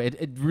in. By the way,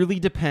 it really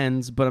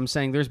depends. But I'm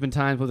saying there's been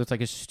times whether it's like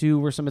a stew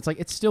or something. It's like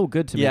it's still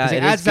good to me. Yeah, 'cause it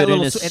is adds that good in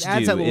little. a It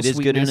adds that stew. little It is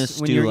good in a sweetness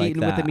when stew you're like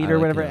eating with the that. meat I or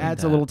like whatever. it It like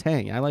adds a that. little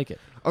tang. I like it.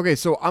 Okay,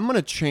 so I'm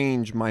gonna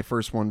change my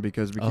first one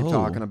because we keep Oh.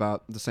 talking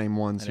about the same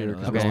ones I here. didn't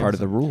know 'cause that was Okay. part of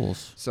the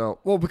rules. So,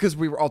 well, because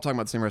we were all talking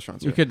about the same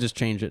restaurants. You Here. could just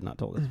change it and not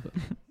told us.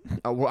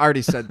 But. Well, I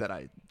already said that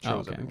I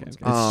chose okay, everyone's.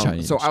 okay. It's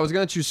Chinese. So I was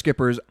gonna choose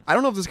Skippers. I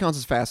don't know if this counts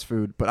as fast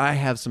food, but I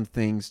have some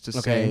things to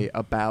say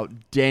about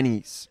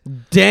Denny's.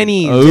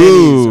 Denny's.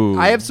 Ooh.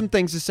 I have some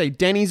things to say.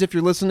 Denny's, if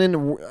you're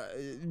listening,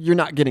 you're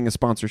not getting a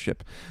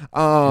sponsorship.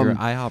 You're an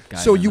IHOP guy.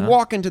 So then, you huh?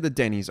 walk into the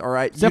Denny's, all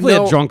right? It's definitely You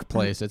know- a drunk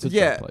place. It's a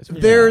Yeah, drunk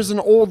place. there's an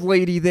old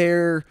lady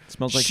there.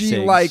 Smells like she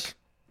cigs. like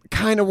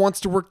kind of wants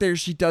to work there.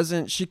 She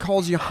doesn't. She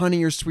calls you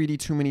honey or sweetie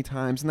too many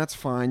times, and that's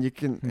fine. You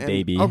can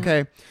Baby.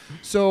 Okay,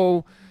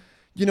 so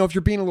if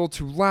you're being a little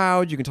too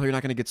loud, you can tell you're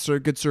not going to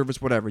get good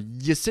service, whatever.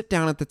 You sit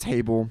down at the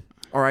table,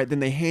 all right, then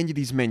they hand you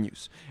these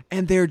menus,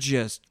 and they're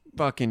just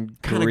fucking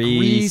kind of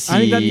greasy.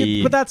 I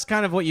think but that's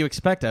kind of what you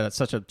expect at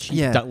such a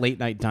cheap late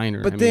night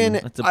diner. But then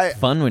it's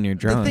fun when you're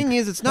drunk. The thing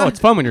is, it's not. It's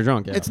fun when you're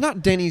drunk. Yeah. It's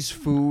not Denny's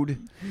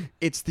food.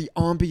 It's the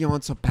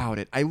ambiance about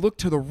it. I look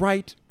to the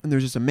right, and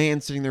there's just a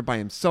man sitting there by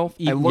himself.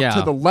 I look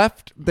to the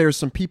left. There's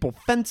some people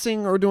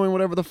fencing or doing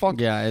whatever the fuck.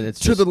 Yeah, it's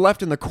to the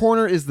left in the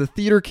corner is the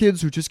theater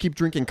kids who just keep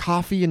drinking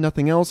coffee and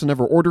nothing else and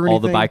never order anything. All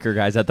the biker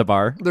guys at the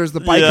bar. There's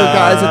the biker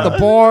guys at the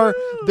bar.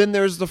 Then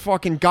there's the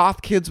fucking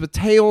goth kids with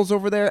tails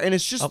over there, and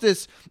it's just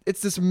this.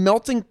 It's this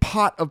melting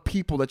pot of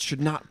people that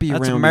should not be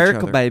That's around America,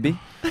 each other. baby.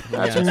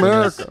 That's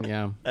America.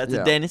 Yeah, that's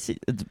a Denny's.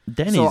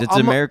 Denny's. So it's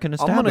American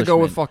establishment. I'm gonna go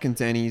with fucking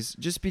Denny's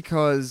just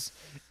because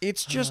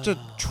it's just a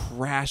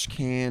trash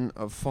can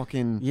of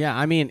fucking. Yeah,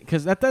 I mean,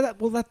 because that's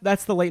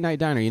the late night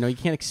diner. You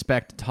can't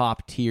expect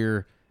top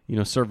tier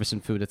service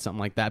and food at something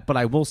like that. But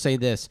I will say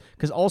this,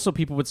 because also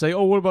people would say,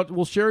 oh, what about,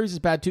 Sherry's is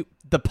bad too.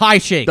 The pie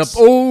shakes.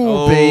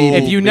 Baby.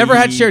 If you never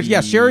had Sherry's,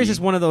 Sherry's is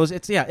one of those.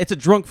 It's a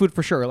drunk food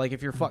for sure. Like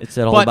if you're it's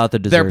all about the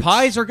desserts. Their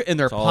pies are and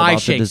their it's all pie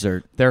about shakes. The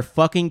dessert. Their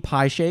fucking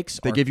pie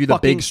shakes. They give you the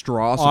big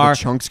straw so the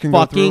chunks can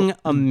go through. Fucking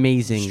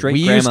amazing. Straight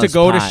we used to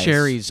go pies. to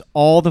Sherry's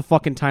all the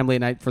fucking time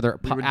late night for their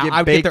pie. We would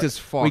get baked as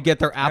fuck. We get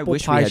their apple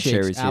wish we pie had shakes.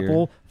 Sherry's here.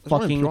 Apple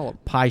fucking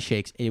pie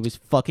shakes. It was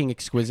fucking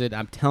exquisite.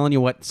 I'm telling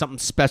you what, something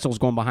special is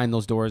going behind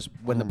those doors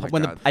when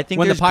I think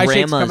when there's the pie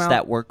shakes come grandmas out.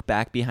 that work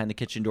back behind the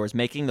kitchen doors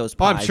making those Oh,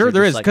 pies. I'm sure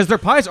there is because their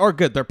pies are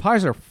good. Their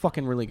pies are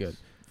fucking really good.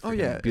 Oh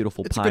yeah,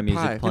 beautiful it's pie good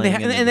music pie. playing.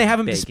 And they have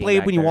them baking displayed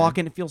back when you there. walk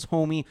in. It feels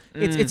homey.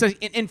 It's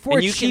And for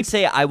a you cheap. can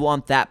say, "I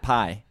want that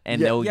pie,"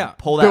 and they'll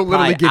pull They'll that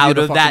literally pie give you out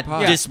the of fucking that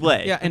pie.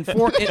 display. Yeah, and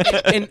for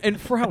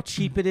and for how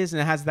cheap it is, and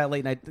it has that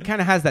late night, it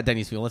kind of has that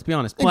Denny's feel. Let's be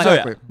honest. But,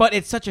 Exactly. But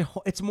it's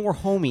it's more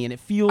homey, and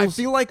it feels. I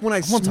feel like when I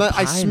want some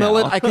pie smell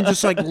it, now. I can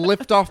just like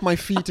lift off my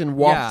feet and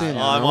walk in. Oh,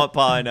 I want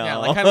pie now. Yeah,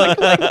 like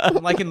kind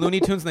of like in Looney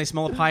Tunes, and they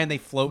smell a pie and they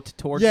float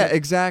towards. Yeah, it.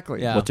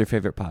 exactly. Yeah. What's your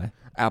favorite pie?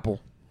 Apple.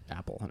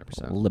 Apple,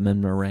 100%.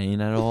 Lemon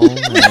meringue at all?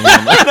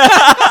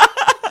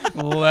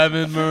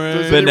 Lemon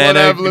meringue.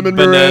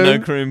 banana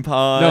cream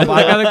pie. No, but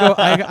I gotta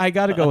go. I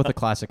gotta go with the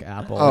classic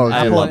apple. Oh, And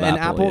I apple, love and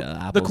apple, apple. yeah.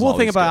 The Apple's cool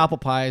thing always about good. apple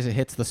pie is it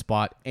hits the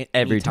spot at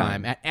Every any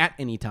time. At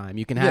any time,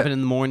 you can have it in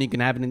the morning, you can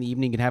have it in the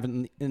evening, you can have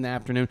it in the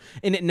afternoon,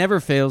 and it never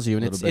fails you.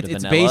 And it's Little bit of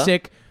it's vanilla.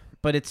 basic,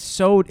 but it's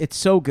so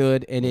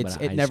good, and Little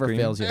bit it of never ice cream.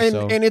 fails you. And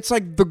so. and it's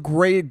like the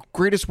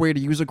greatest way to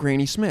use a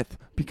Granny Smith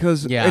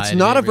because Yeah, it's I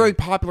not a agree. very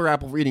popular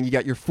apple for eating. You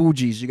got your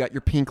Fuji's, you got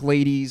your Pink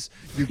Ladies,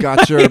 you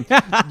got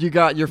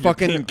your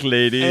fucking Pink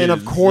Ladies. and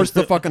of course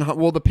the fucking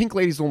the Pink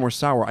Lady's a little more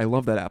sour. I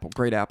love that apple,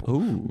 great apple.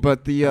 Ooh.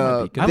 But the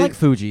might be I like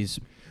Fuji's.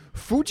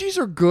 Fuji's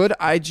are good.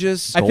 I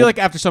feel like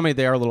after so many,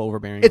 they are a little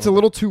overbearing. it's a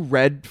little too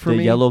red for the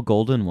me. yellow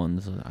golden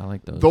ones. I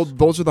like those.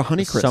 Those are the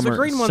Honey Crisp. Summer, The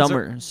green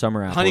ones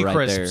summer apple Honey right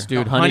Crisps, there.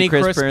 dude. Honey Honey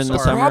Crisp Crisps in the are-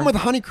 The summer. problem with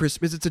Honey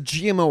Crisp is it's a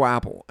GMO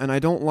apple, and I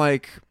don't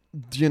like,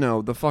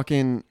 the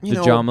fucking, the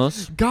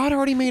Jamos. God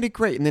already made it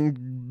great, and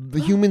then the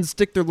humans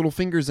stick their little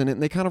fingers in it,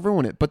 and they kind of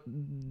ruin it. But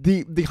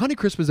the Honey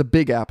Crisp is a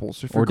big apple,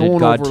 so if Or you're did going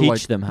God over, teach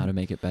like, them how to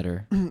make it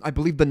better? I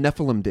believe the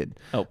Nephilim did.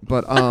 Oh.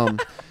 But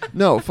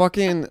no,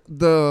 fucking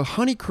the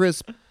Honey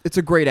Crisp, it's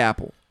a great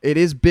apple. It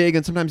is big,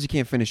 and sometimes you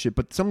can't finish it.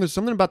 But there's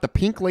something about the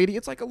Pink Lady.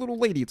 It's like a little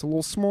lady. It's a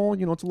little small.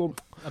 It's a little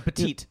a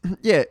petite.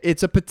 Yeah,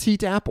 it's a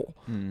petite apple,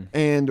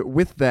 and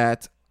with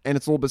that, and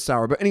it's a little bit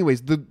sour. But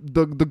anyways, the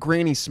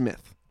Granny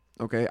Smith.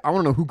 Okay, I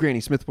want to know who Granny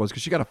Smith was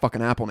because she got a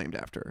fucking apple named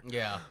after her.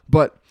 Yeah.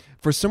 But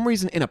for some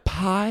reason, in a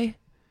pie,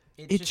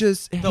 it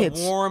just hits.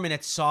 The warm and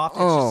it's soft.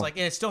 It's Oh. just like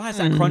it still has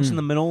that crunch in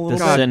the middle. A little The bit.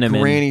 God, cinnamon.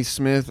 Granny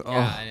Smith. Yeah,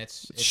 Oh, and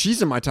it's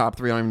she's in my top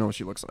 3. I don't even know what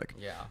she looks like.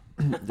 yeah.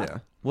 Yeah.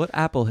 What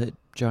apple hit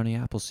Johnny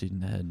Appleseed in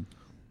the head?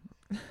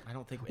 I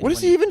don't think. What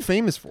is he even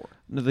famous for?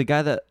 No, the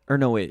guy that... Or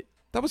no, wait.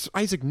 That was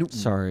Isaac Newton.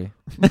 Sorry.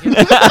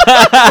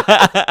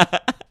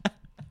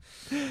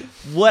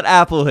 What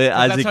apple hit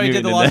Isaac That's how he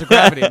Newton did the in laws the of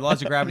gravity. The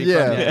laws of gravity.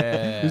 Yeah.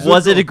 Yeah.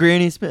 Was it a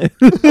Granny Smith?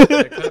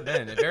 It could have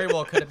been. It very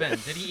well could have been.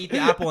 Did he eat the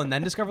apple and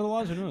then discover the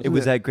laws? Who knows? It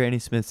was at Granny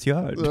Smith's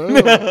yard. Yeah,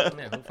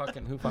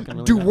 who fucking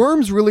really Do knows?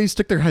 worms really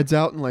stick their heads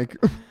out and like,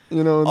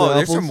 in Oh, the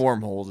there's apples? some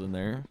wormholes in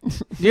there. Do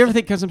you ever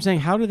think? Because I'm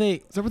saying, how do they?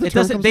 that where the It term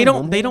doesn't. comes They from,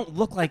 don't. They wormhole? don't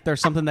look like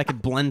there's something that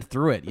could blend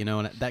through it.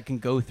 And that can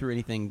go through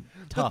anything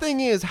The tough.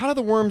 thing is, how do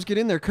the worms get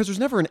in there? Because there's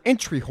never an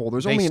entry hole.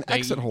 There's only an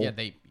exit hole. Yeah,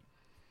 they.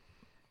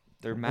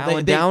 They're They,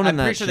 mowing down I'm in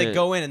that pretty sure shit. they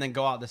go in and then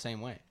go out the same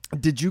way.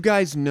 Did you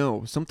guys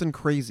know something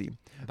crazy?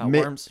 About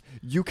worms?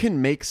 You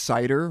can make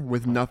cider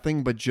with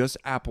nothing but just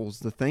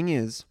apples. The thing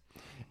is,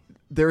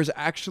 there's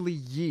actually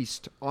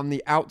yeast on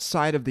the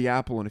outside of the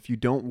apple, and if you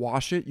don't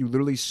wash it, you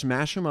literally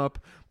smash them up,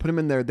 put them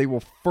in there. They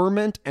will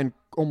ferment and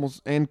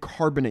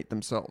carbonate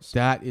themselves.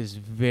 That is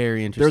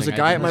very interesting. There's a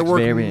guy at my work,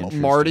 very interesting.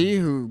 Marty,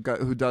 who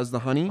does the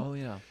honey. Oh,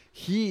 yeah.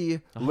 He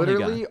honey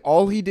literally guy.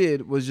 all he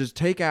did was just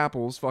take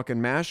apples,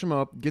 fucking mash them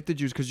up, get the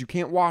juice because you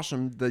can't wash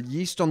them. The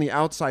yeast on the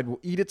outside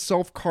will eat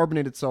itself,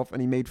 carbonate itself,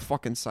 and he made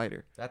fucking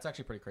cider. That's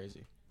actually pretty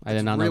crazy.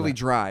 It's really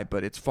dry,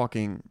 but it's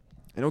fucking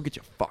it'll get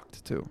you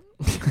fucked too.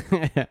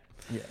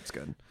 Yeah, it's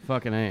good.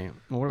 Fucking A.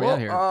 Well, what are we at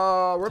here?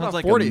 We're Sounds about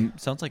like 40.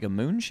 Sounds like a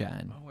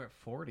moonshine. Oh, we're at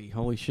 40.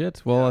 Holy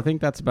shit. Well, I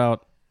think that's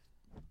about...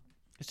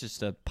 It's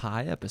just a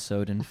pie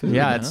episode and food.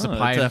 Yeah, it's a No,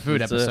 pie and a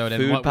food it's a episode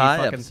and food what we pie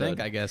fucking episode.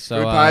 think, I guess. So,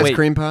 Fruit pies, wait.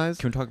 cream pies.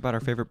 Can we talk about our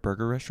favorite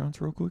burger restaurants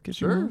real quick?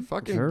 If you Sure, want?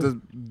 fucking Sure. the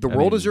I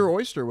world mean, is your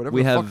oyster, whatever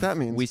We the have. fuck that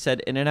means. We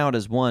said In-N-Out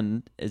is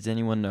one. Is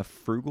anyone a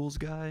Frugals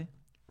guy?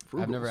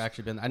 I've never Frugals.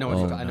 actually been... I know what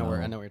Oh, I know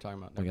where no. you're talking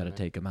about. We got to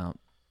take them out.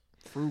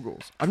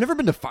 Frugals. I've never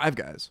been to Five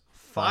Guys.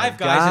 Five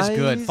Guys is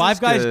good. Five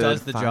Guys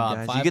does the Five job.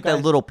 Guys. Five You get Guys,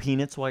 that little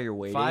peanuts while you're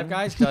waiting. Five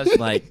Guys does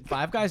Like-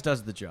 Five Guys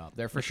does the job.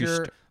 They're for If you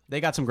sure. They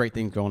got some great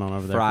things going on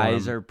over there. for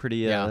Fries them. are pretty.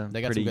 Yeah, they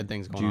got some pretty good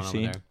things going juicy.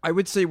 on over there. I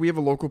would say we have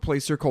a local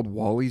place here called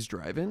Wally's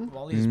Drive-In.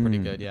 Wally's is pretty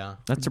good, yeah.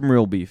 That's some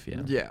real beef.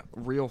 Yeah. Yeah,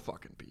 real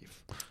fucking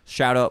beef.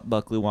 Shout out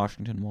Buckley,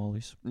 Washington,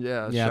 Wally's.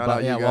 Yeah, Yeah, shout but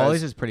out you guys.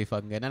 Wally's is pretty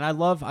fucking good, and I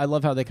love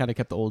how they kind of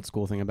kept the old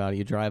school thing about it.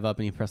 You drive up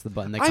and you press the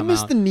button. They I come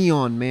miss out. the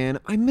neon, man.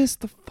 I miss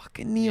the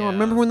fucking neon. Yeah.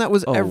 Remember when that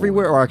was Oh.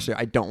 everywhere? Or actually,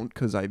 I don't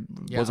because I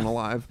Yeah. wasn't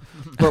alive.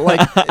 But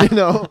like, you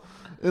know,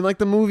 in like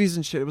the movies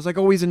and shit, it was like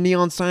always a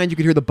neon sign. You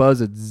could hear the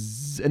buzz,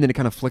 and then it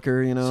kind of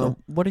flicker. You know. So,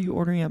 what are you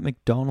ordering at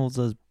McDonald's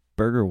as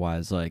burger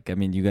wise? Like, I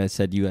mean, you guys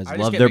said you guys I just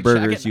love get their McChi- I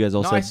burgers. get- You guys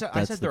all no, said I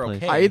that's said the they're place.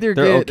 okay. I either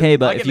They're get okay, I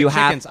but get if you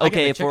have McChickens. I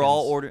get if we're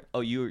all McChickens. ordering, oh,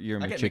 you're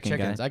a I get McChicken guy.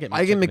 McChickens. I get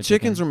I get McChicken.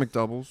 McChickens or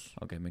McDoubles.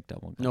 Okay,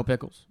 McDouble. No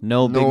pickles.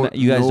 No Big No- Mac.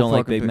 You guys no don't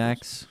like fucking Big pickles.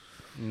 Macs.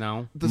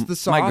 No. The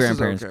sauce My is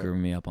grandparents okay. grew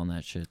me up on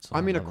that shit. So I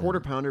mean, a love it. quarter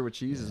pounder with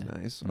cheese is Yeah.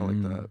 nice. I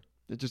like that.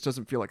 It just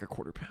doesn't feel like a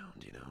quarter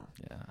pound, you know.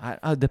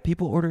 Yeah, the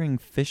people ordering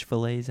fish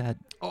fillets at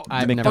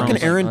I've McDonald's. never Fucking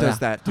like Erin that. does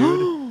that,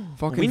 dude.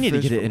 Fucking we need to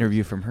fish get an from-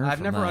 interview from her. I've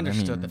from never that.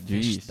 understood I mean, the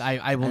fish. geez.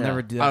 I will Yeah.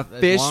 never do A that. As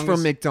fish long from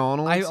as-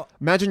 McDonald's. I-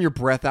 Imagine your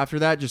breath after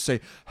that. Just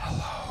say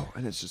hello,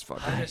 and it's just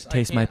fucking. I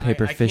Taste my can't-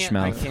 paper I fish can't-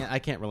 mouth. I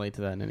can't relate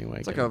to that in any way.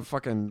 It's like a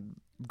fucking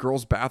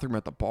girl's bathroom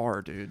at the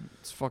bar, dude.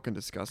 It's fucking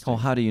disgusting. Oh,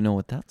 how do you know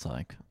what that's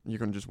like? You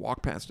can just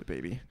walk past it,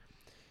 baby.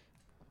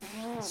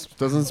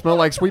 Doesn't smell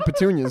like sweet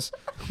petunias.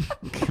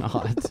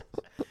 God.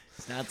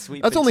 It's not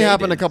sweet. That's only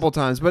happened a couple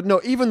times, but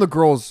no, even the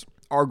girls,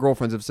 our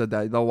girlfriends have said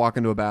that they'll walk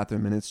into a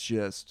bathroom and it's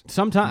just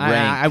Sometimes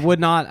Rank. I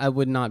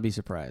would not be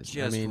surprised.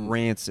 just I mean,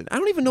 rancid. I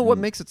don't even know what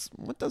makes it.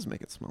 What does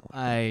make it smell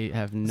like? I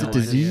have no it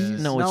disease?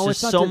 idea. No, it's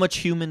just not so di- much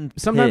human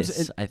Sometimes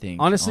piss, it- I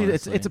think. Honestly,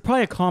 it's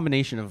probably a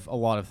combination of a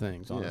lot of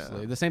things.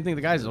 Honestly, Yeah. the same thing.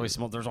 The guys always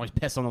smell. There's always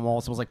piss on the wall.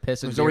 It smells like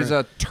piss. There's always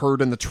a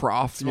turd in the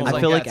trough. You Smells know? I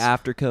like feel like that's-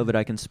 after COVID,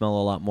 I can smell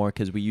a lot more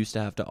because we used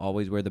to have to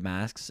always wear the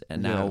masks,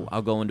 and now Yeah.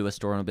 I'll go into a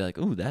store and I'll be like,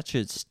 "Ooh, that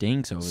shit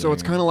stinks over there." So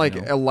it's kind of like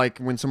you know? like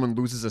when someone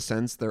loses a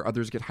sense, their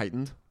others get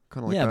heightened.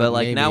 Kind of like yeah, that. but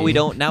like now Maybe.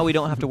 we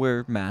don't have to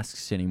wear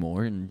masks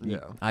anymore, and Yeah.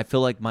 I feel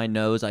like my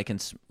nose, I can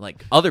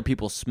like other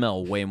people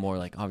smell way more.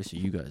 Like obviously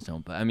you guys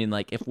don't, but I mean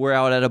like if we're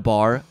out at a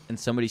bar and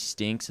somebody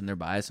stinks and they're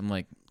by us, I'm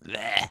like,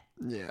 bleh.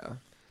 Yeah,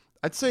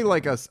 I'd say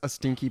like a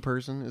stinky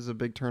person is a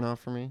big turnoff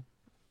for me.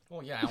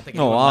 Well, yeah, I don't think.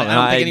 Oh, anyone, I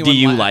don't think anyone do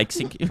you li- like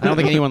stinky? I don't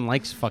think anyone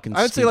likes fucking.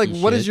 I would say like,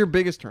 stinky what is shit. your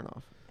biggest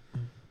turnoff?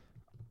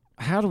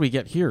 How do we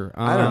get here?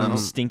 I don't know.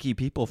 Stinky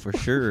people for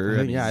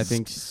sure. Yeah, I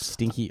think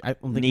stinky. I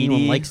don't think Needy.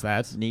 anyone likes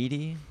that.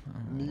 Needy.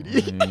 Needy.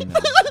 He's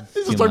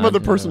He's just talking about the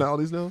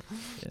personalities now.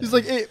 He's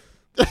like, hey.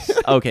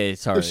 Okay,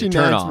 sorry. If she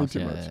Turn nags off. me too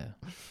Yeah, much.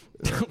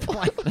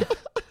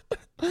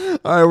 yeah.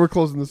 All right, we're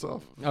closing this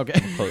off. Okay.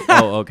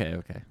 Oh,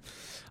 okay.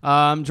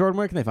 Jordan,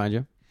 where can they find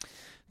you?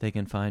 They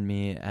can find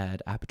me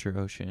at Aperature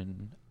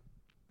Ocean.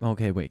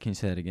 Okay, wait. Can you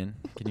say that again?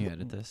 Can you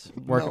edit this?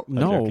 Where, No.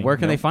 no, joking. where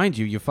can No. they find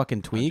you? You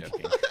fucking tweak.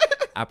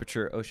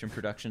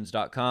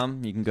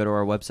 AperatureOceanProductions.com. You can go to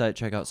our website,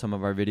 check out some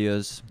of our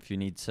videos if you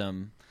need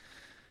some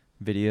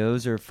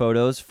videos or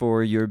photos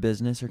for your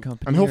business or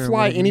company. And he'll or fly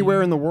whatever you anywhere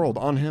need. in the world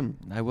on him.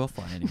 I will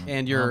fly anywhere.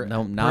 And your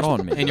no, not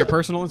on me. And your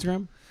personal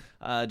Instagram?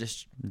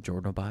 Just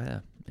Jordan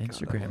Obaya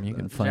Instagram. love You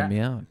can that. find me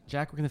out.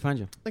 Jack, where can they find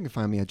you? They can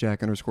find me at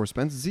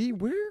Jack_Spence. Z,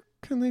 where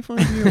can they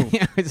find you?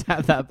 Yeah, I always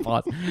have that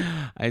pause.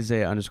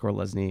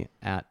 Isaiah_Lesney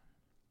at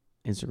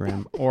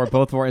Instagram, or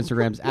both of our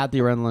Instagrams at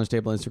the Around the Lunch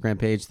Table Instagram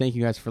page. Thank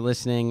you guys for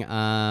listening.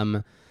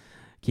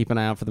 Keep an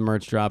eye out for the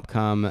merch drop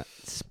come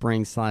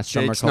spring/summer Jake's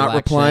collection. not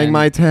replying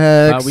my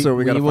text, so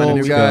we got to find a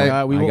new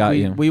guy.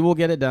 We will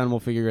get it done. We'll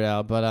figure it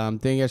out. But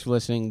thank you guys for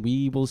listening.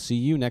 We will see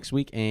you next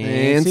week.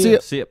 And see ya.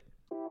 See ya.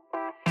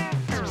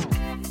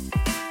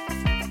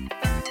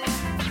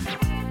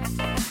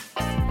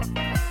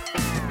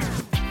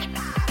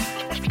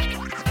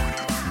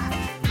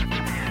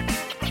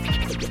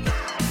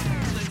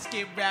 Let's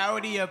get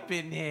rowdy up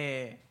in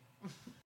here.